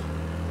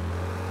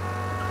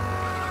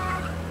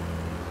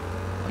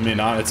 I mean,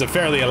 it's a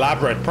fairly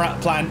elaborate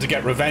plan to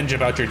get revenge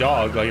about your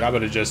dog. Like, I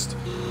would have just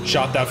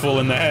shot that fool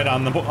in the head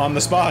on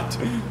the spot.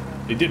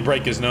 He did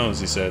break his nose,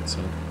 he said,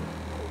 so.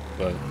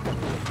 But,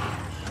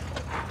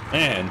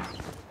 man,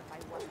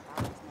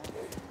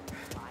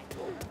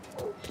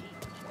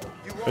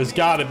 there's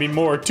gotta be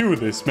more to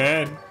this,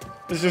 man.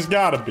 There's just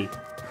gotta be.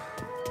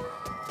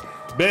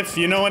 Biff,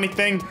 you know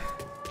anything?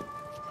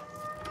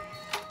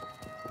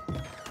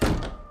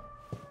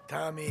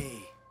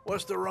 Tommy,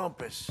 what's the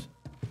rumpus?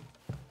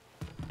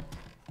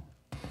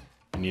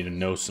 I need to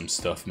know some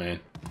stuff, man.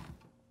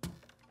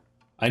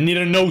 I need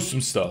to know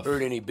some stuff.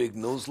 Heard any big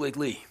news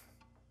lately?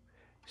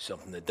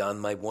 Something the Don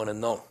might want to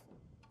know.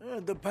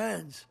 It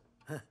depends.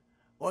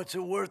 What's it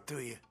worth to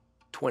you?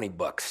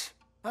 $20.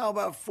 How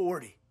about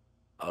 40?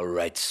 All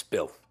right,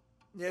 spill.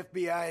 The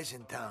FBI's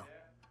in town.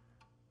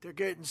 They're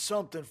getting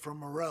something from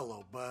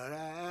Morello, but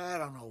I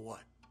don't know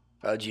what.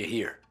 How'd you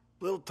hear?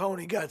 Little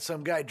Tony got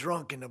some guy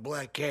drunk in the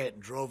Black Cat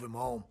and drove him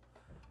home.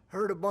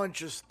 Heard a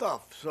bunch of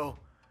stuff, so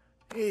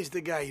he's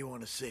the guy you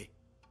want to see.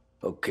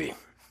 Okay.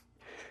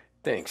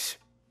 Thanks.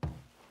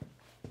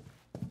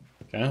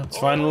 Okay, let's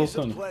find Little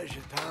Tony. Always a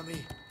pleasure,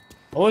 Tommy.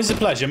 Always a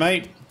pleasure,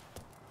 mate.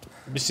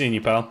 Good to be seeing you,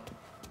 pal.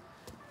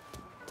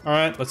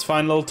 Alright, let's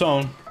find Little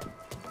Tone.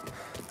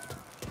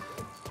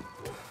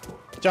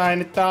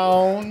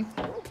 Chinatown.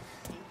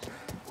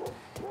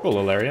 Cool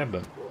little area,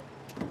 but...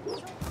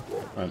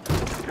 Right.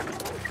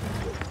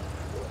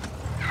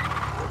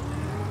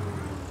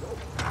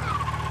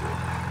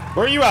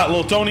 Where are you at,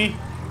 Little Tony?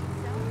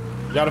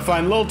 We gotta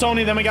find Little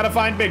Tony, then we gotta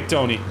find Big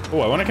Tony.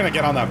 Oh, I wonder can I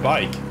get on that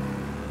bike?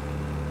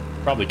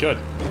 Probably could.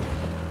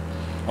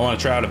 I want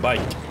to try out a bike.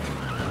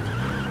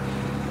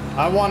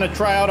 I want to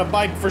try out a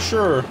bike for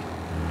sure.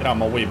 Get out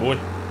my way, boy.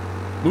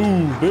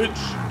 Move,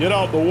 bitch. Get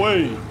out the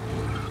way.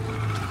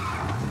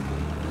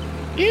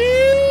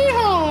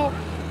 Yeehaw!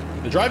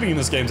 The driving in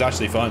this game is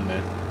actually fun,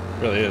 man.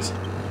 It really is.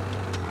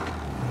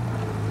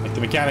 Like,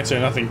 the mechanics are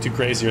nothing too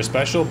crazy or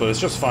special, but it's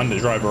just fun to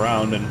drive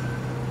around and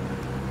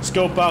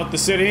scope out the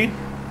city.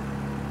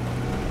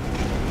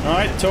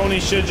 Alright, Tony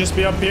should just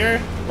be up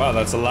here. Wow,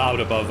 that's loud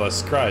above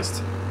us.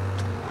 Christ.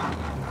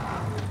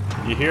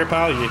 You here,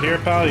 pal? You here,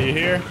 pal? You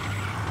here?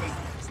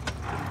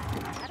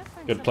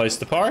 Good place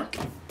to park.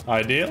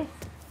 Ideal.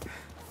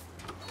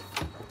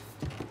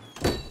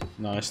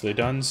 Nicely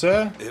done,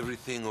 sir.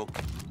 Everything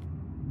okay?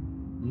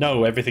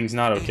 No, everything's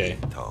not okay.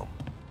 Tom.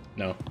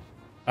 No.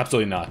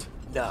 Absolutely not.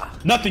 Nah.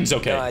 Nothing's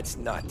okay. Nah, it's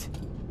not.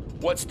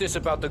 What's this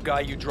about the guy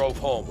you drove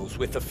home who's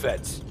with the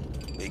feds?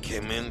 He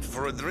came in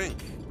for a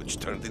drink, which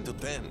turned into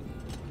 10.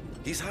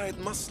 He's hired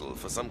muscle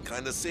for some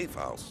kind of safe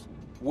house.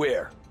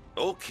 Where?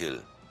 Oak Hill,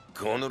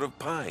 corner of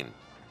Pine.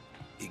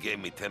 He gave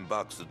me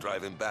 $10 to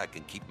drive him back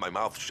and keep my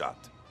mouth shut.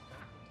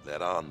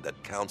 Let on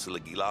that Councilor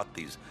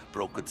Gilatti's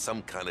brokered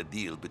some kind of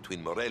deal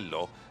between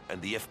Morello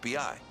and the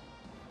FBI.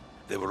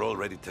 They were all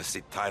ready to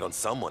sit tight on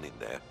someone in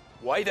there.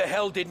 Why the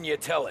hell didn't you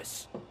tell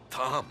us?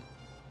 Tom,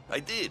 I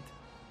did.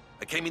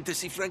 I came in to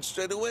see Frank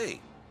straight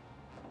away.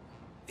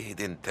 He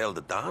didn't tell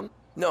the Don?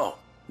 No,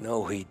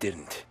 he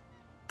didn't.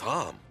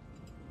 Tom,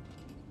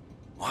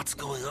 what's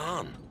going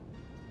on?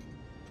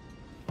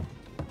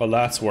 Well,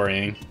 that's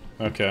worrying.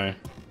 Okay.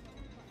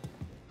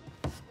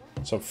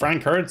 So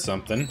Frank heard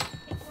something.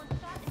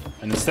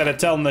 And instead of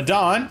telling the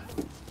Don,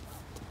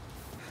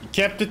 he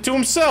kept it to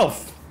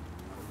himself.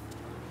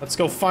 Let's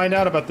go find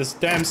out about this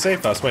damn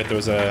safe house. Wait, there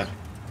was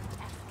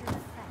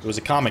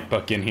a comic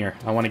book in here.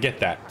 I want to get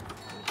that.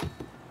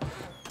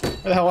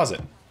 Where the hell was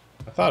it?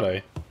 I thought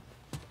I...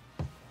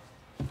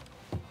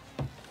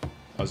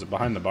 Oh, is it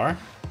behind the bar?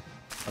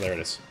 Oh, there it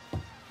is.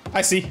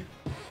 I see.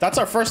 That's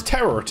our first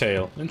terror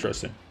tale.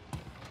 Interesting.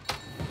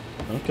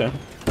 Okay.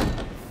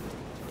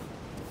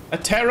 A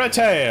terror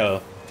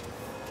tale.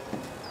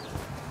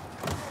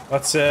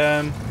 Let's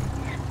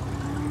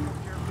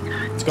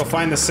go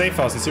find the safe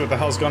house and see what the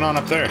hell's going on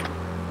up there.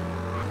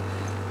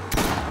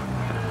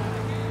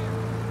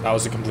 That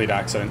was a complete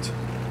accident.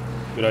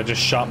 Dude, I just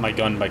shot my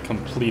gun by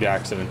complete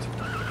accident.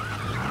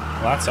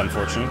 Well, that's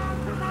unfortunate.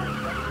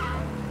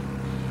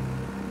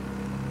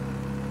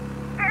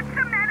 Get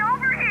some men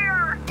over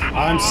here!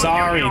 I'm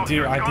sorry,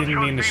 dude. I didn't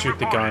mean to shoot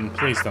the gun.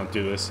 Please don't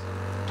do this.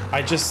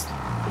 It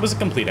was a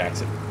complete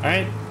accident,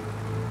 alright?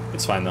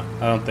 It's fine, though.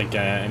 I don't think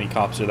any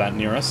cops are that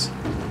near us.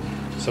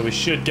 So we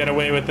should get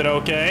away with it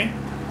okay.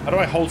 How do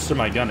I holster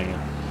my gun again?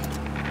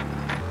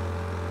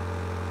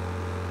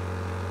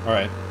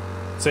 Alright.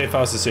 Safe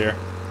house is here.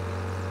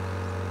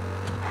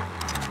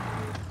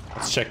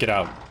 Let's check it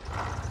out.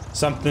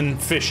 Something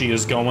fishy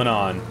is going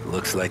on.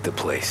 Looks like the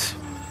place.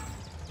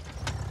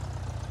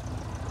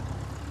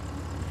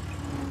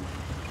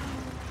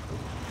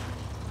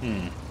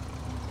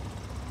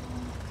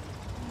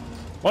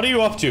 What are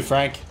you up to,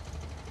 Frank?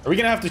 Are we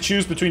gonna have to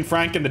choose between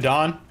Frank and the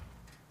Don?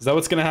 Is that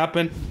what's gonna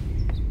happen?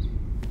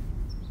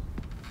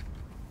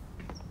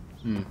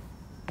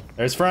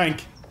 There's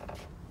Frank.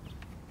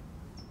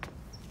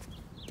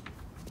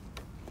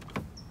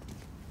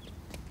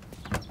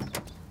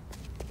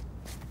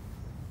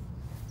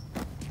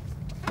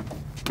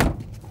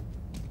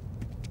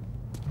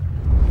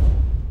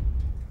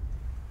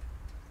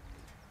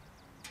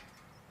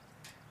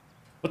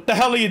 What the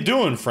hell are you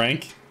doing,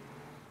 Frank?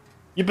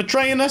 You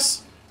betraying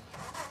us?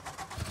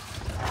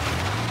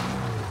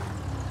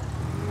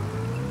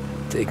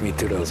 Take me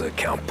to those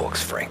account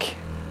books, Frank.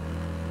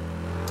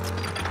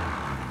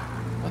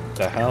 What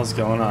the hell's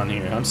going on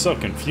here? I'm so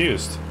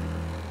confused.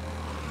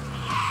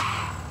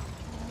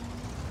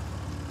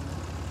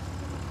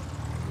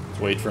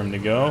 Let's wait for him to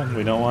go.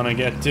 We don't want to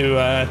get too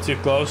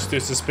close, too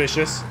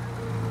suspicious.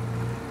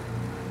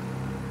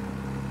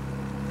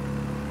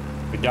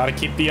 We gotta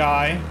keep the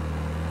eye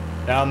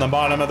down the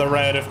bottom of the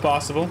red if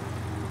possible.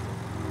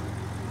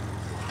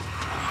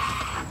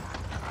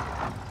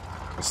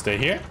 We'll stay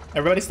here.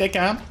 Everybody stay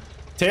calm.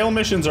 Tail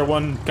missions are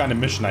one kind of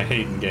mission I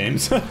hate in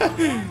games. I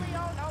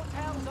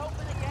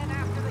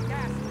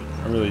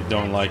really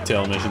don't like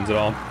tail missions at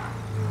all.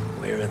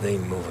 Where are they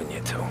moving you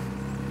to?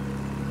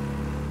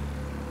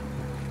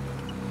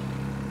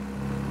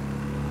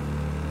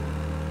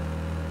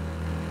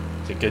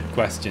 It's a good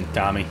question,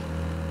 Tommy.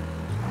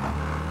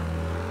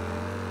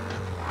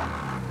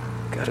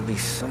 Gotta be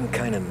some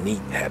kind of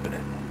meet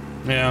happening.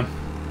 Yeah.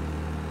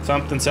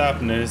 Something's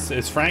happening.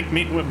 Is Frank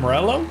meeting with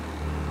Morello?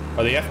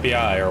 Or the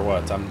FBI or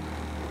what?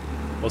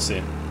 We'll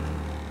see.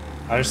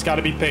 I just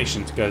gotta be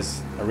patient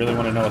because I really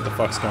want to know what the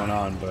fuck's going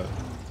on, but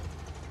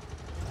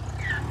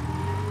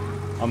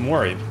I'm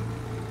worried.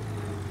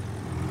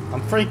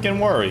 I'm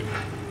freaking worried.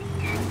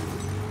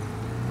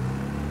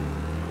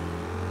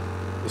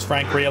 Does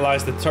Frank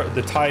realize that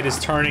the tide is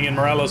turning in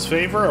Morello's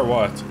favor or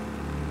what?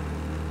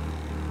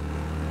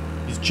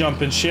 He's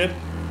jumping ship?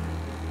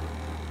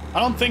 I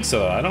don't think so,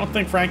 though. I don't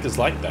think Frank is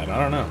like that. I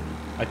don't know.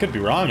 I could be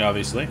wrong,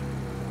 obviously.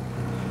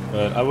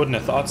 But I wouldn't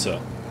have thought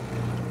so.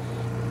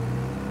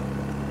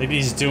 Maybe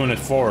he's doing it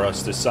for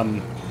us. There's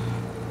some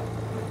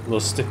little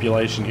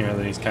stipulation here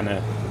that he's kind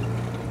of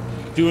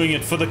doing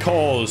it for the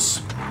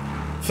cause.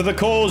 For the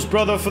cause,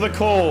 brother, for the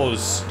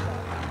cause.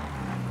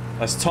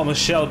 As Thomas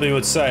Shelby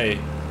would say.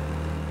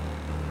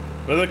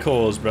 For the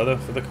cause, brother,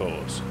 for the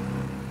cause.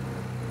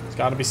 It's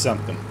got to be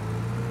something.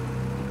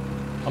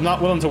 I'm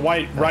not willing to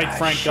write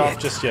Frank off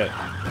just yet.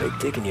 They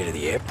taking you to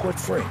the airport,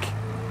 Frank?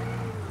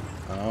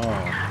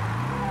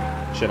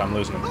 Oh. Shit, I'm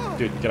losing him.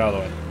 Dude, get out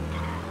of the way.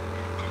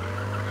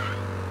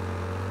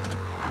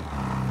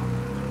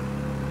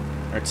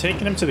 They're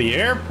taking him to the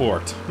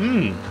airport.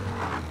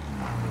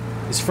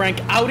 Is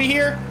Frank out of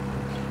here?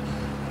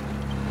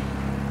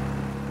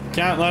 We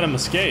can't let him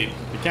escape.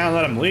 We can't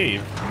let him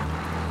leave.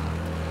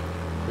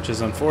 Which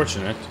is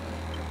unfortunate.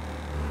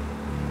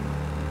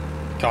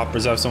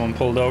 Coppers have someone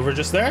pulled over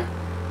just there.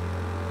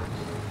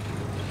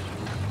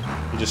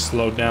 He just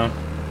slowed down.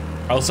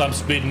 Else I'm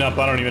speeding up.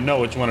 I don't even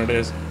know which one it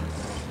is.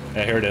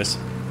 Yeah, here it is.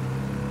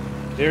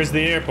 Here's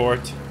the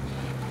airport.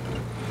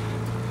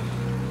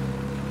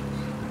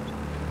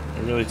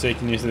 They're really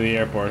taking you to the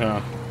airport,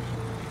 huh?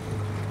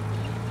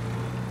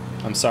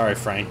 I'm sorry,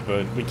 Frank,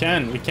 but we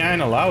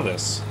can't allow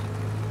this.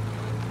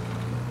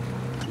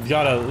 We've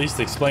got to at least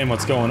explain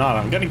what's going on.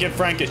 I'm gonna give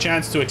Frank a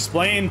chance to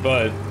explain,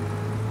 but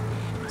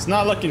it's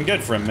not looking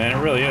good for him, man.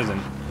 It really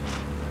isn't.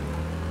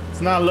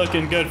 It's not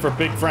looking good for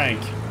Big Frank.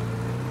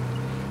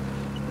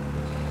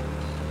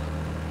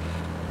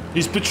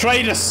 He's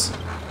betrayed us.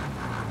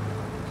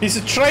 He's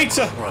a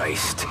traitor.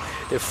 Christ,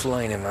 they're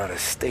flying him out of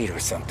state or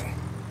something.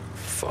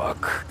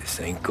 Fuck, this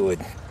ain't good.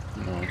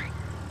 No.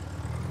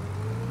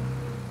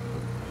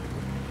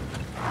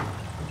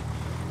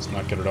 It's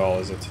not good at all,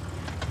 is it?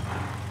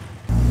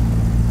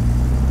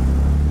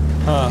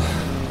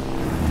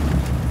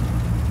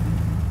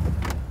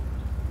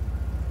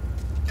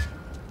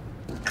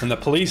 And the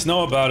police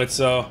know about it,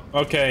 so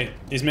okay,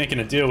 he's making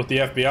a deal with the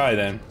FBI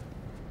then.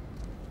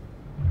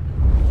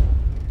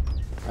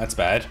 That's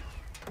bad.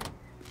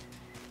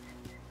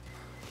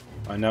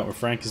 Find out where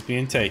Frank is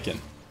being taken.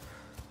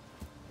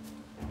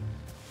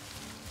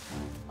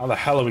 How the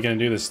hell are we gonna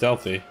do this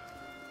stealthy?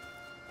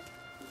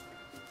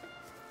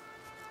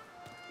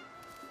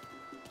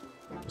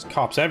 There's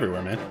cops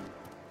everywhere, man.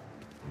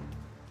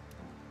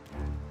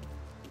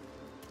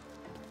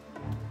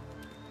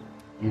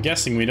 I'm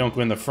guessing we don't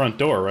go in the front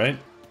door, right?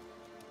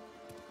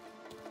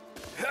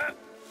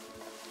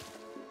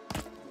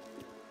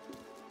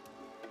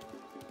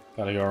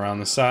 Gotta go around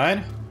the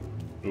side.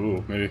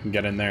 Ooh, maybe we can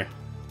get in there.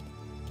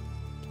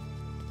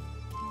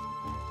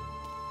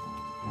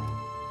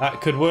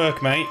 That could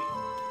work, mate.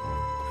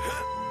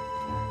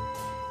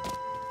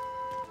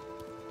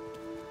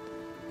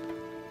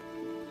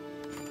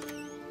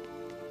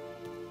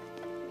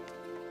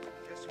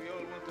 Guess we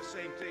all want the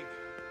same thing.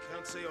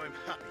 Can't say I'm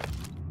happy.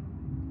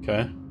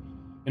 Okay.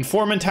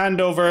 Informant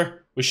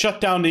handover. We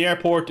shut down the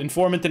airport.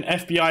 Informant and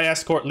FBI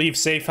escort leave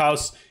safe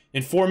house.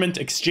 Informant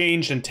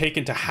exchanged and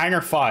taken to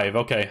Hangar 5.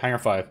 Okay, Hangar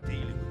 5.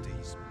 Dealing with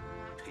these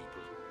people.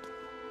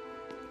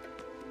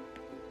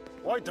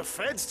 Why'd the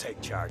feds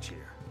take charge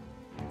here?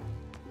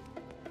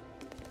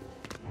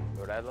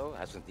 Morello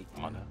hasn't the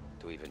honor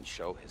to even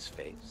show his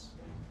face.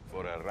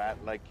 For a rat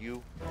like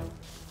you?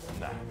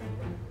 Nah.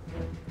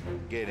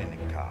 Get in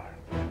the car.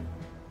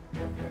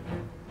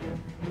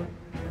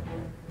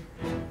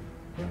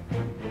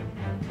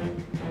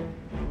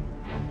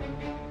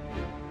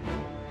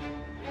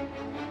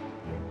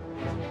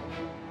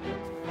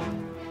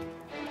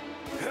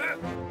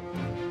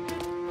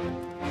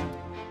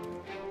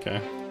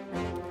 Okay.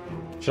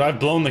 Should I have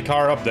blown the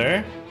car up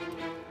there?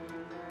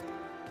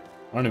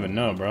 I don't even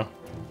know, bro.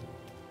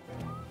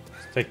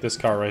 Let's take this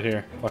car right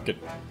here. Fuck it.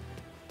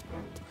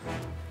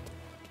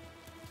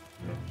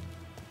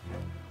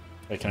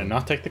 Wait, can I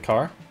not take the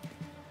car?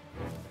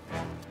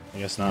 I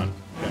guess not.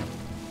 Okay.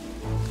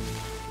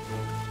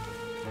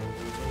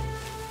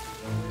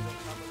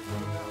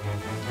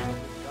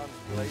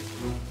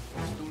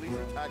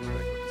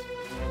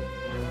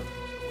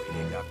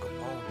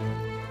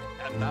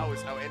 And now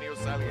is how Ennio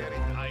Salieri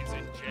dies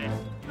in jail.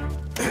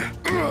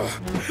 Go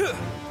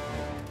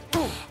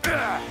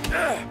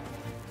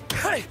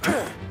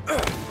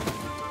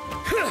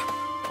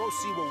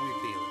see what we're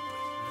dealing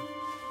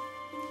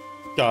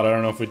with. God, I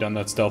don't know if we've done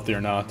that stealthy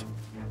or not.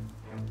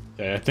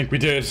 Okay, I think we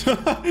did.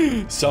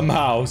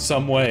 Somehow,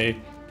 some way,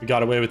 we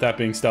got away with that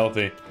being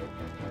stealthy.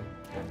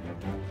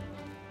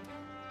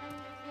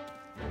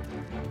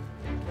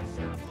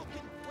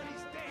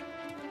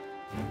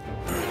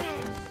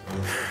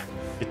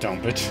 Get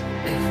down, bitch.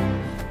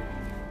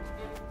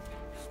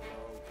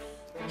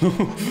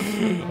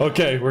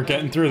 Okay, we're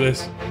getting through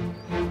this.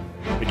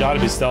 We gotta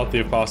be stealthy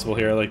if possible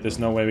here. Like, there's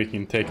no way we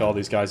can take all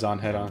these guys on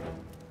head on.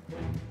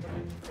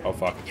 Oh,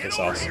 fuck. They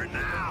saw us.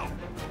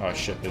 Oh,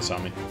 shit. They saw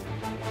me.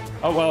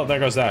 Oh, well, there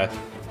goes that.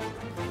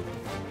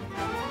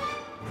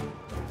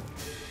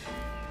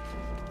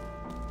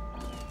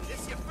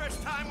 This your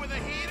first time with a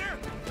heater?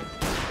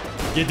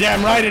 You're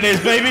damn right it is,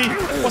 baby!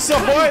 What's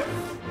up, boy?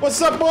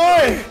 What's up,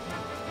 boy?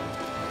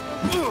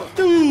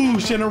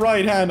 Douche in the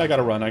right hand. I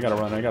gotta run, I gotta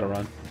run, I gotta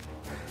run.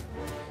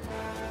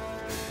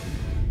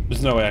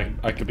 There's no way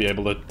I could be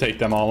able to take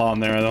them all on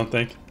there, I don't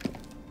think.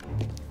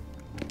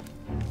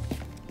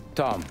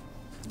 Tom.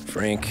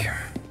 Frank.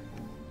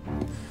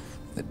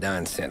 The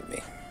Don sent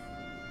me.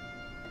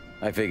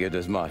 I figured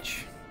as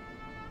much.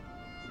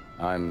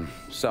 I'm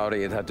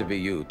sorry it had to be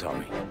you,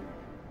 Tommy.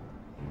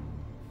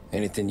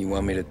 Anything you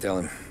want me to tell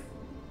him?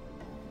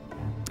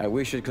 I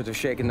wish it could have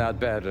shaken out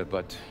better,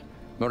 but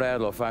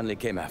Morello finally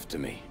came after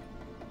me.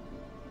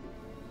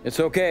 It's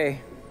okay.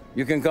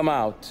 You can come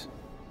out.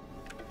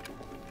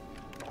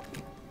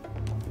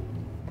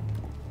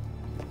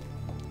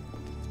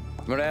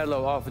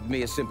 Morello offered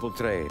me a simple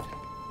trade.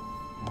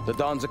 The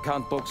Don's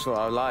account books for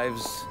our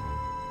lives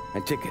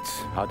and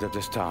tickets out of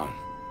this town.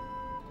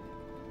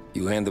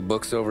 You hand the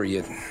books over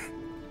yet?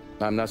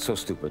 I'm not so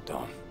stupid,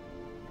 Don.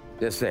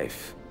 They're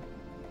safe.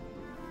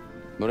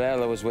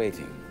 Morello was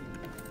waiting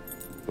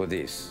for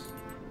this.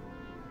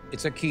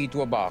 It's a key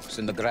to a box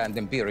in the Grand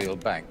Imperial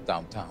Bank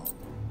downtown.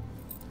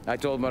 I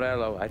told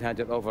Morello I'd hand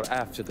it over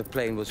after the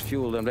plane was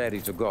fueled and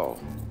ready to go.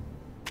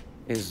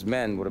 His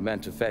men were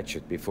meant to fetch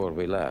it before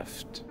we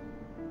left.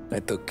 I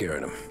took care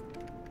of them.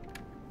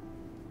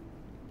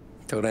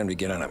 Told them to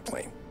get on a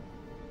plane.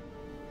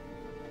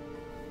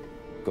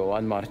 Go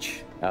on,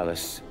 March.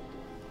 Alice,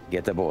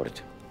 get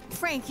aboard.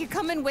 Frank, you're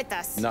coming with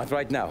us. Not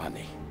right now,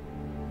 honey.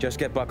 Just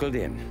get buckled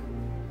in.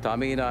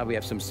 Tommy and I, we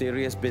have some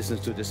serious business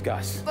to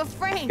discuss. But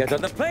Frank... Get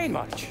on the plane,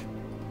 March.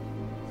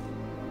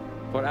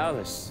 For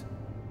Alice.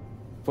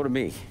 For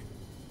me.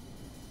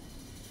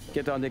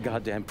 Get on the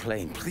goddamn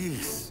plane,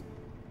 please.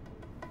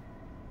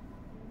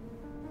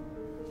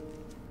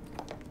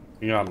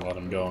 You gotta let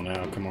him go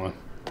now, come on.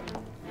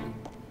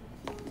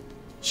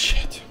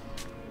 Shit.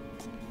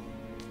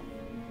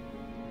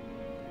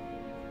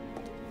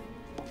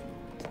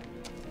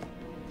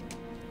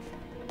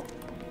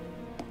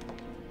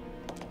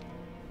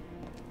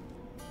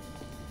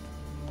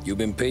 You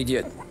been paid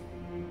yet?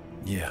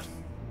 Yeah.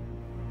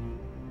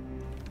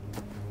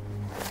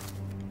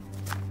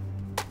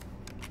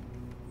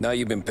 Now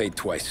you've been paid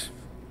twice.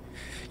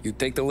 You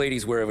take the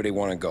ladies wherever they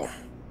want to go.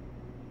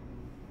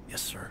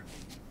 Yes, sir.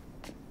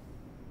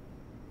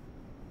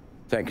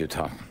 Thank you,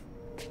 Tom.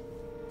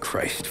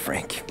 Christ,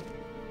 Frank.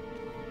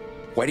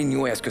 Why didn't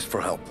you ask us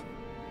for help?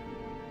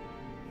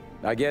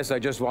 I guess I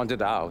just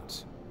wanted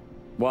out.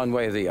 One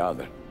way or the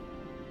other.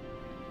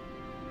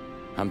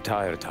 I'm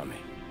tired,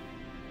 Tommy.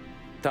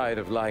 Tired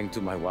of lying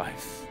to my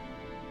wife.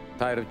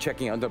 Tired of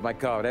checking under my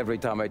car every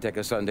time I take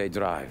a Sunday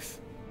drive.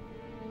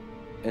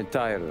 And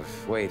tired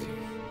of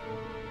waiting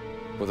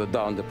for the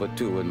dawn to put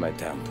two in my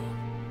temple.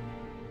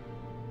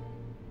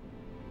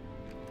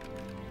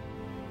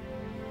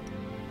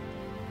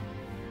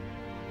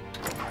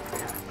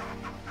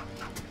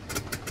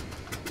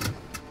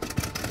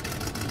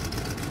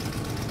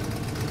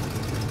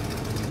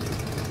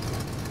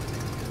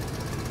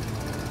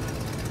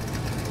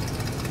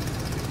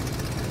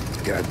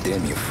 God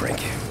damn you, Frank.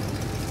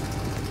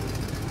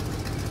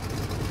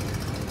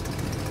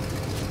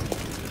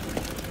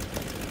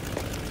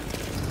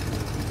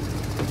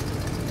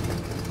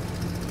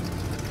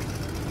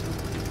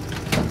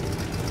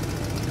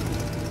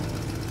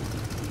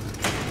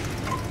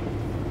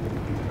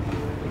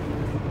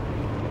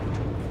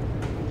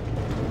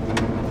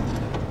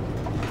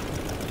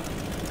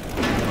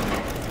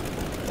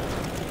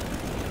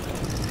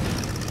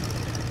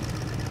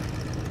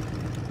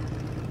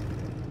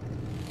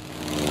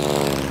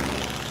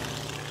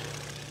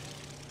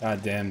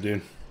 God damn,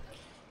 dude.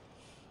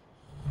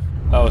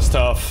 That was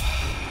tough.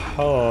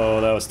 Oh,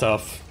 that was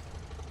tough.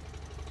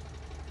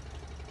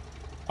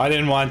 I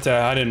didn't want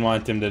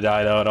him to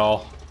die though at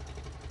all.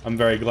 I'm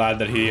very glad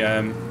that he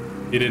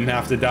didn't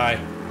have to die.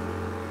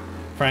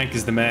 Frank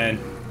is the man.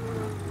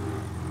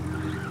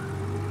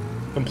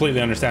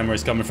 Completely understand where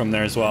he's coming from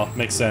there as well.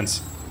 Makes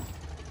sense.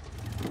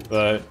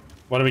 But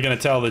what are we gonna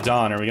tell the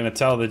Don? Are we gonna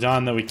tell the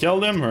Don that we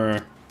killed him,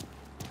 or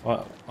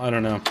well, I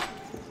don't know.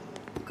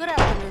 Good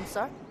afternoon,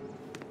 sir.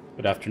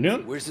 Good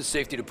afternoon. Where's the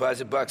safety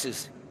deposit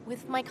boxes?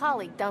 With my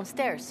colleague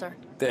downstairs, sir.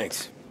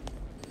 Thanks.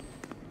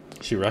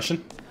 Is she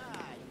Russian?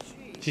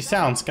 She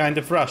sounds kind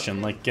of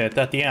Russian, like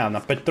Tatiana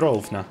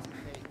Petrovna.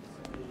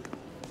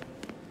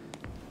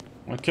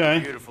 Okay.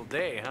 Beautiful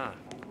day, huh?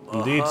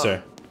 Indeed,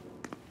 sir.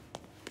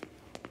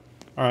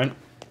 Alright.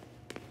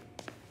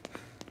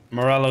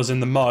 Morello's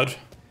in the mud.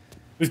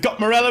 We've got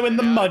Morello in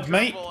the mud,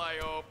 mate.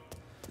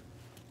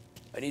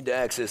 I need to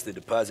access the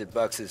deposit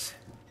boxes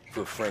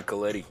for Frank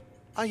Culleton.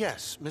 Ah,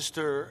 yes,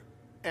 Mr.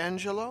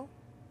 Angelo?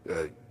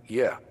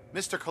 Yeah.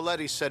 Mr.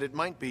 Culleton said it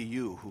might be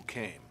you who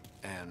came,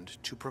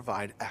 and to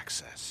provide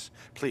access.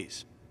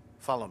 Please,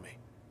 follow me.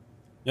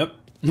 Yep.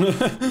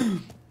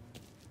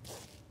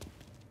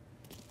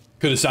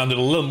 Could have sounded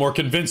a little more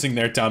convincing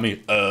there,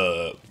 Tommy.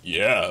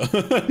 Yeah.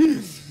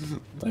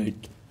 Like,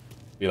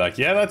 be like,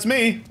 yeah, that's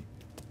me.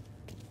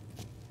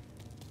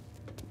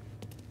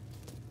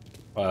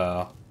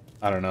 Well,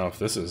 I don't know if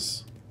this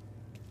is...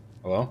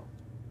 Hello?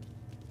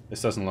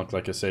 This doesn't look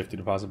like a safety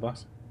deposit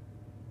box.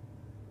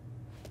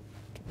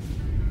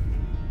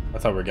 I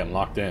thought we were getting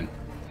locked in.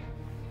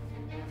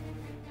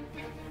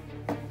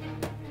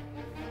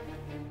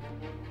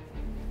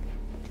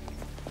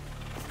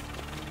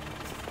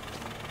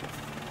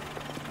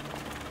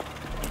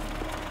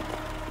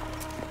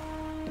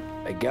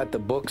 I got the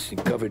books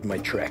and covered my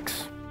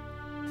tracks.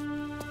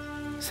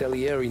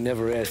 Salieri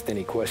never asked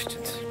any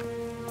questions.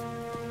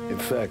 In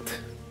fact,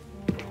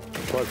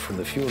 apart from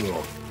the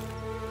funeral,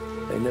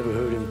 I never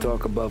heard him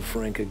talk about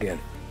Frank again.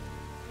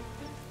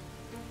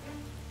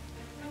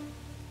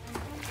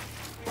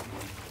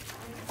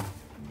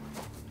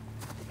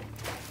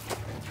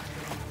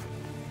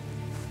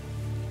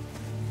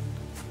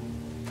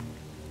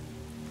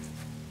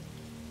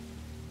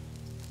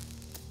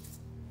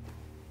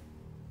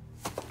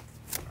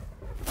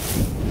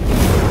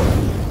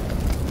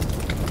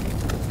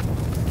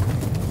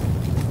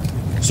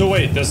 So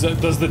wait, does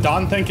the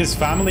Don think his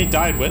family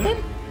died with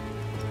him?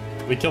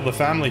 We killed the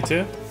family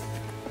too?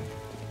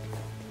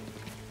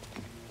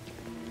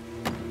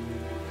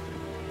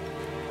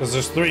 Because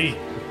there's 3.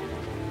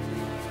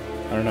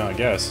 I don't know, I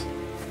guess.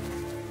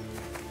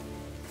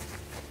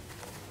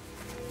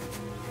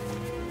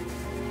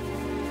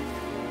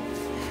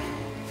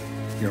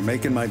 You're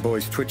making my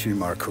boys twitchy,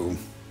 Marku.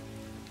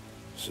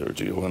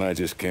 Sergio and I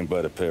just came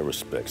by to pay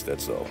respects,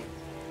 that's all.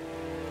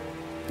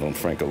 Known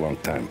Frank a long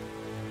time.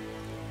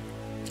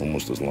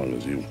 Almost as long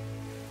as you.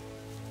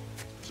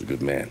 He's a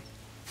good man.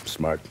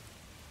 Smart.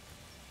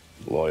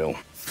 Loyal.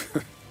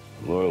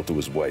 Loyal to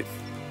his wife.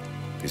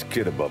 His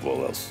kid above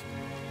all else.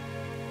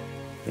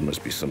 There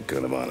must be some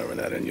kind of honor in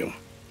that in you.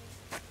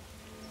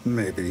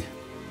 Maybe.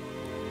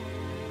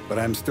 But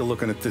I'm still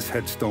looking at this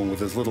headstone with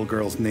his little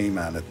girl's name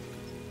on it.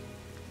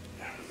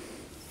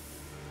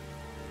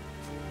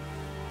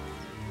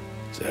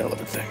 It's a hell of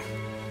a thing.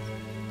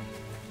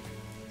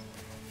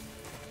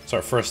 It's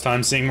our first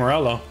time seeing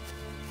Morello.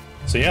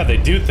 So yeah, they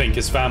do think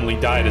his family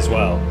died as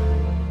well.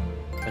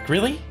 Like,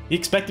 really? You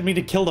expected me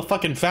to kill the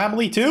fucking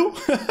family too?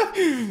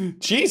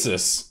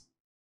 Jesus.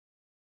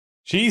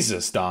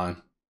 Jesus,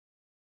 Don.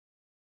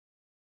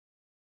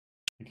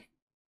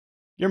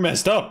 You're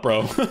messed up,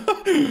 bro.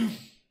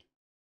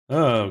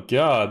 Oh,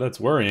 God, that's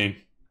worrying.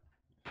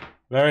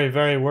 Very,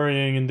 very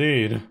worrying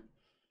indeed.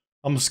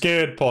 I'm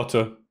scared,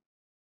 Potter.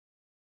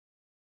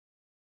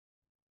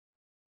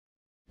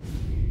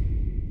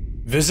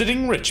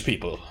 Visiting rich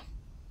people.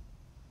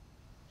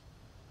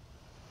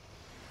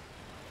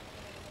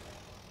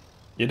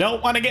 You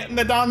don't want to get in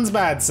the Don's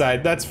bad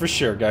side, that's for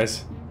sure,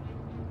 guys.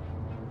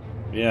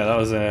 Yeah, that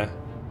was an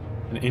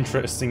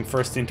interesting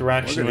first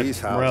interaction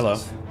with Morello.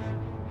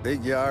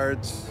 Big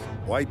yards,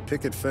 white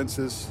picket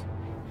fences.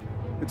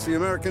 It's the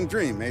American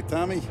dream, eh,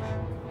 Tommy?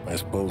 I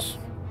suppose.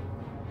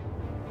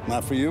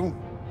 Not for you?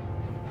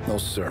 No,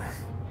 sir.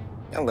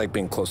 I like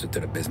being closer to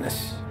the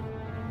business.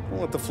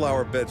 Don't let the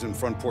flower beds and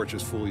front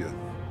porches fool you.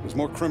 There's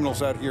more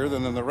criminals out here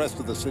than in the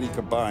rest of the city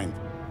combined.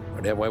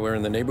 Is that why we're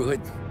in the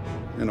neighborhood?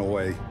 In a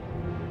way.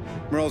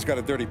 Morello's got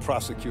a dirty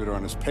prosecutor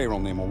on his payroll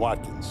named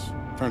Watkins.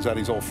 Turns out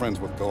he's old friends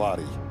with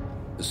Galati.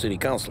 The city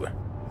councilor?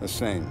 The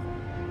same.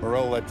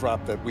 Morello let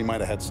drop that we might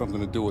have had something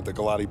to do with the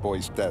Galati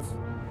boy's death.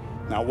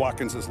 Now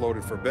Watkins is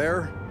loaded for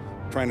bear,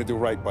 trying to do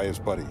right by his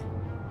buddy.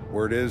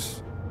 Word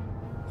is,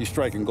 he's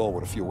striking gold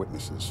with a few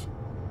witnesses.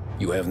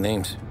 You have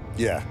names?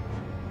 Yeah.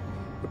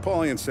 But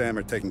Paulie and Sam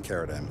are taking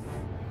care of them.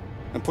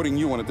 I'm putting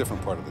you on a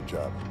different part of the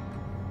job.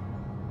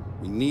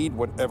 We need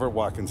whatever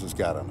Watkins has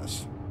got on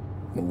us.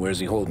 Well, where's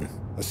he holding?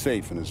 A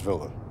safe in his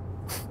villa.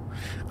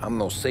 I'm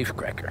no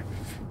safecracker.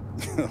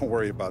 Don't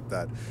worry about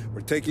that. We're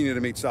taking you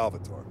to meet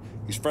Salvatore.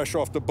 He's fresh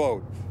off the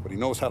boat, but he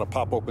knows how to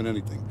pop open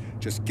anything.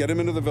 Just get him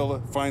into the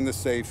villa, find the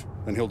safe,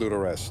 and he'll do the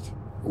rest.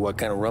 What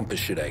kind of rumpus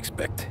should I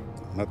expect?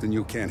 Nothing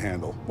you can't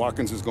handle.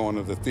 Watkins is going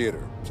to the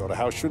theater, so the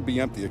house should be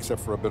empty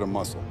except for a bit of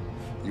muscle.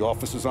 The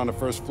office is on the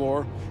first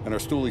floor, and our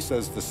stoolie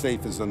says the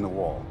safe is in the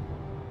wall.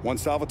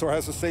 Once Salvatore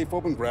has the safe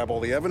open, grab all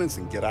the evidence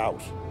and get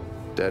out.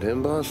 That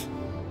him, boss?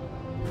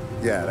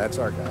 Yeah, that's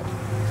our guy.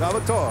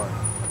 Salvatore,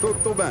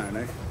 tutto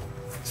bene?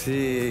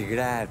 Sì,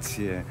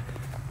 grazie,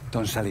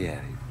 Don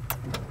Salieri.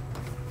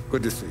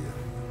 Good to see you.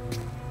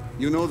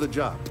 You know the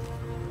job.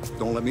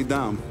 Don't let me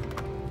down.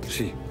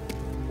 Sì,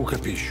 ho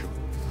capisco.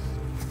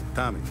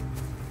 Tommy,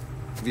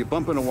 if you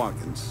bump into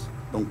Watkins,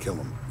 don't kill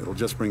him. It'll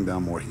just bring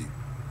down more heat.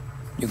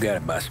 You got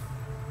it, boss.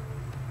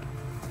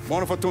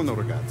 Buona fortuna,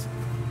 ragazzi.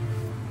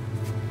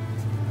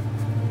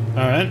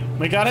 Alright,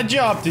 we got a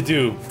job to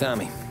do.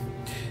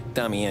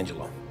 Tommy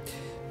Angelo.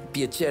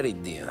 Piacere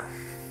di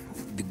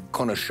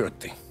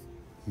conoscerti.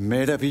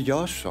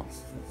 Meraviglioso.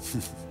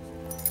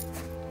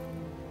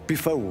 Per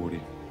favore.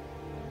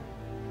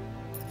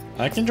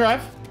 I can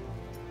drive.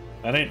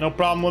 That ain't no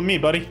problem with me,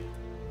 buddy.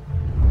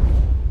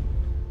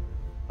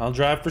 I'll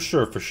drive for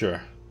sure, for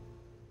sure.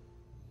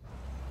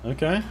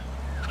 Okay.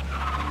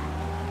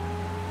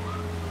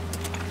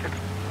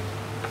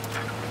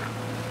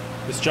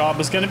 This job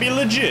is gonna be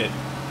legit.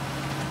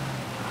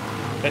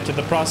 Get to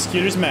the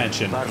prosecutor's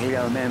mansion. Parli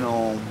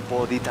almeno un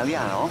po' di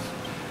italiano?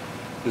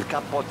 Il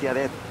capo ti ha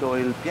detto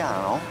il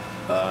piano?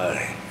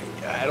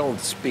 I don't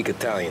speak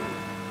Italian.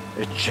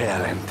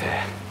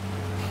 Eccellente.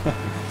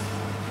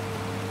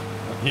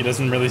 He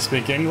doesn't really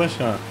speak English,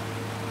 huh?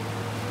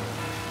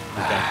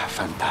 Okay.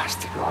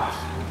 Fantastico.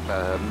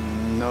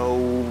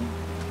 No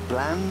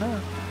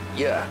plan?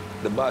 Yeah,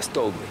 the boss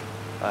told me.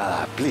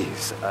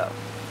 Please,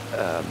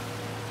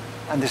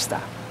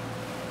 understand.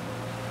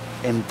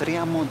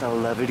 Entriamo dal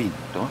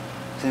labirinto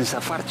senza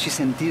farci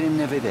sentire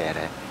né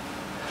vedere.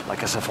 La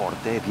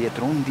cassaforte è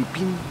dietro un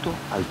dipinto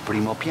al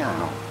primo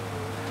piano.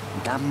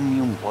 Dammi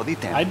un po' di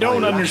tempo. I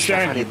don't e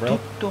understand lascia you, fare bro.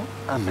 tutto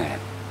a me.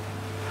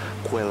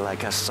 Quella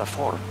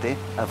cassaforte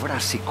avrà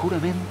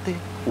sicuramente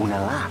un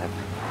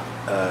allarme.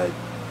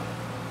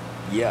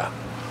 Yeah.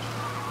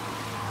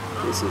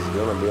 This is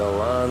gonna be a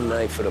long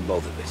night for the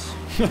both of us.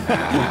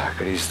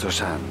 Cristo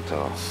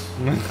santo.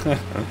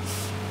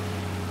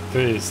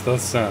 Cristo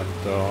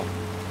santo.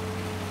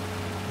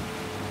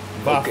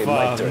 Okay,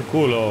 my turn.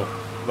 Vaffanculo.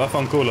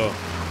 Vaffanculo.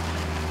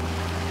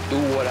 Do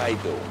what I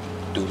do.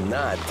 Do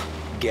not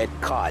get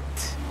caught.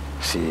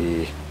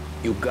 Sì.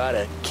 You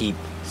gotta keep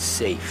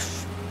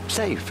safe.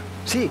 Safe?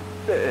 Sì.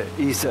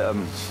 Is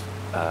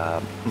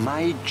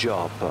my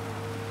job.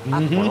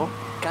 Appolo,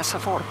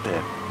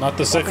 cassaforte. Not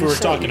the safe we were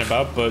talking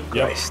about, but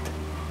yep. Christ.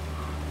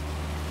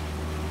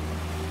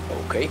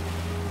 Okay.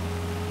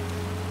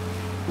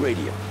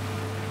 Radio.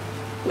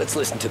 Let's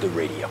listen to the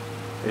radio.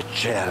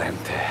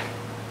 Eccellente.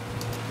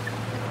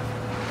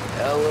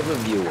 Hell of a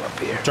view up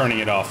here. Turning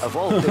it off. A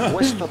volte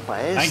questo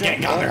paese I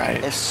can't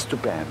copyright. è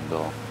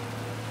stupendo.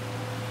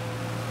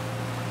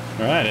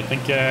 Alright, I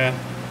think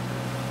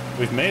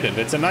we've made it.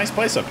 It's a nice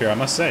place up here, I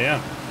must say,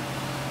 yeah.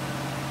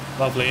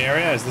 Lovely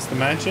area. Is this the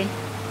mansion?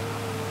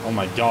 Oh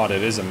my god,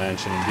 it is a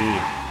mansion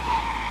indeed.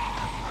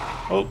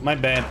 Oh, my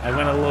bad. I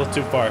went a little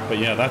too far, but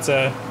yeah, that's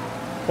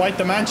quite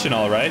the mansion,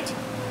 alright.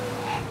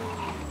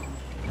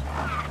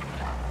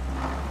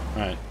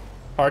 Alright.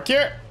 Park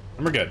here,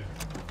 and we're good.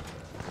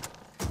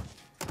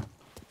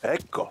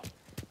 Ecco.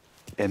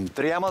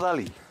 Entriamo da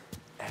lì.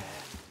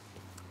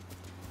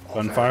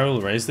 Gunfire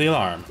will raise the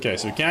alarm. Okay,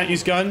 so we can't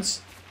use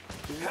guns.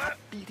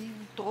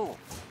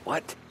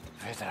 What?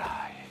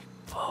 Vedrai.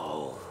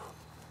 Oh,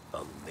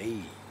 a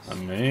maze. A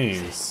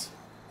maze.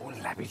 Un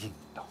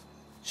labirinto.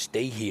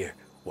 Stay here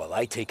while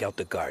I take out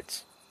the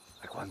guards.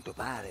 A quanto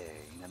pare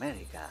in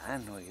America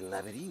hanno I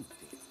labirinti.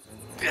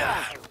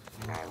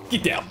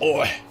 Get down,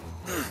 boy.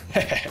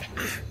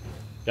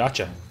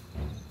 Gotcha.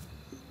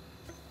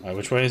 Alright,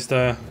 which way is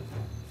the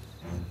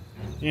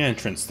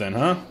entrance then,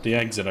 huh? The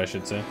exit, I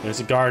should say. There's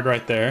a guard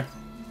right there.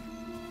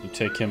 You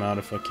take him out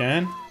if I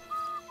can. Do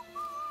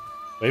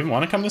I even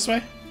want to come this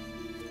way?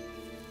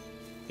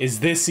 Is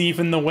this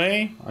even the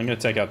way? I'm gonna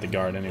take out the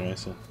guard anyway,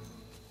 so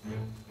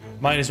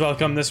might as well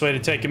come this way to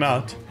take him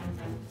out.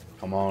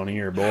 Come on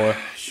here, boy.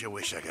 Sure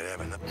wish I could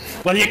have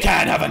enough. Well, you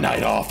can't have a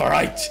night off,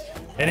 alright?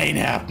 It ain't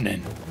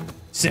happening.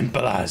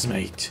 Simple as,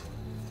 mate.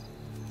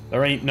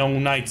 There ain't no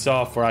nights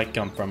off where I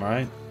come from,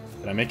 alright?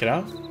 Did I make it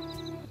out?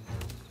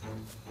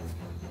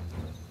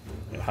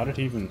 Wait, how did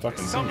he even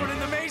fucking see me? In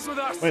the maze with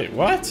us. Wait,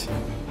 what?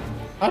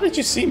 How did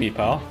you see me,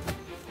 pal?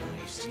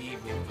 I see you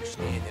for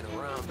standing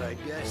around, I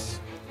guess.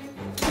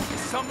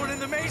 Someone in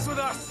the maze with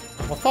us.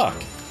 Well, fuck.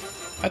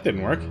 That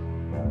didn't work.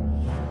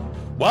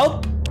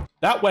 Well,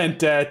 that went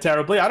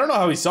terribly. I don't know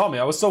how he saw me.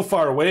 I was so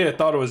far away. I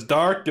thought it was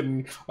dark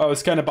and I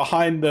was kind of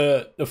behind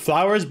the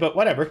flowers, but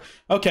whatever.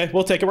 Okay,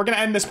 we'll take it. We're going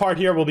to end this part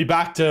here. We'll be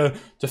back to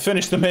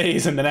finish the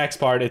maze in the next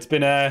part. It's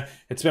been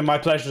my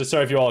pleasure to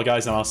serve you all,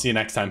 guys, and I'll see you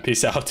next time.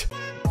 Peace out.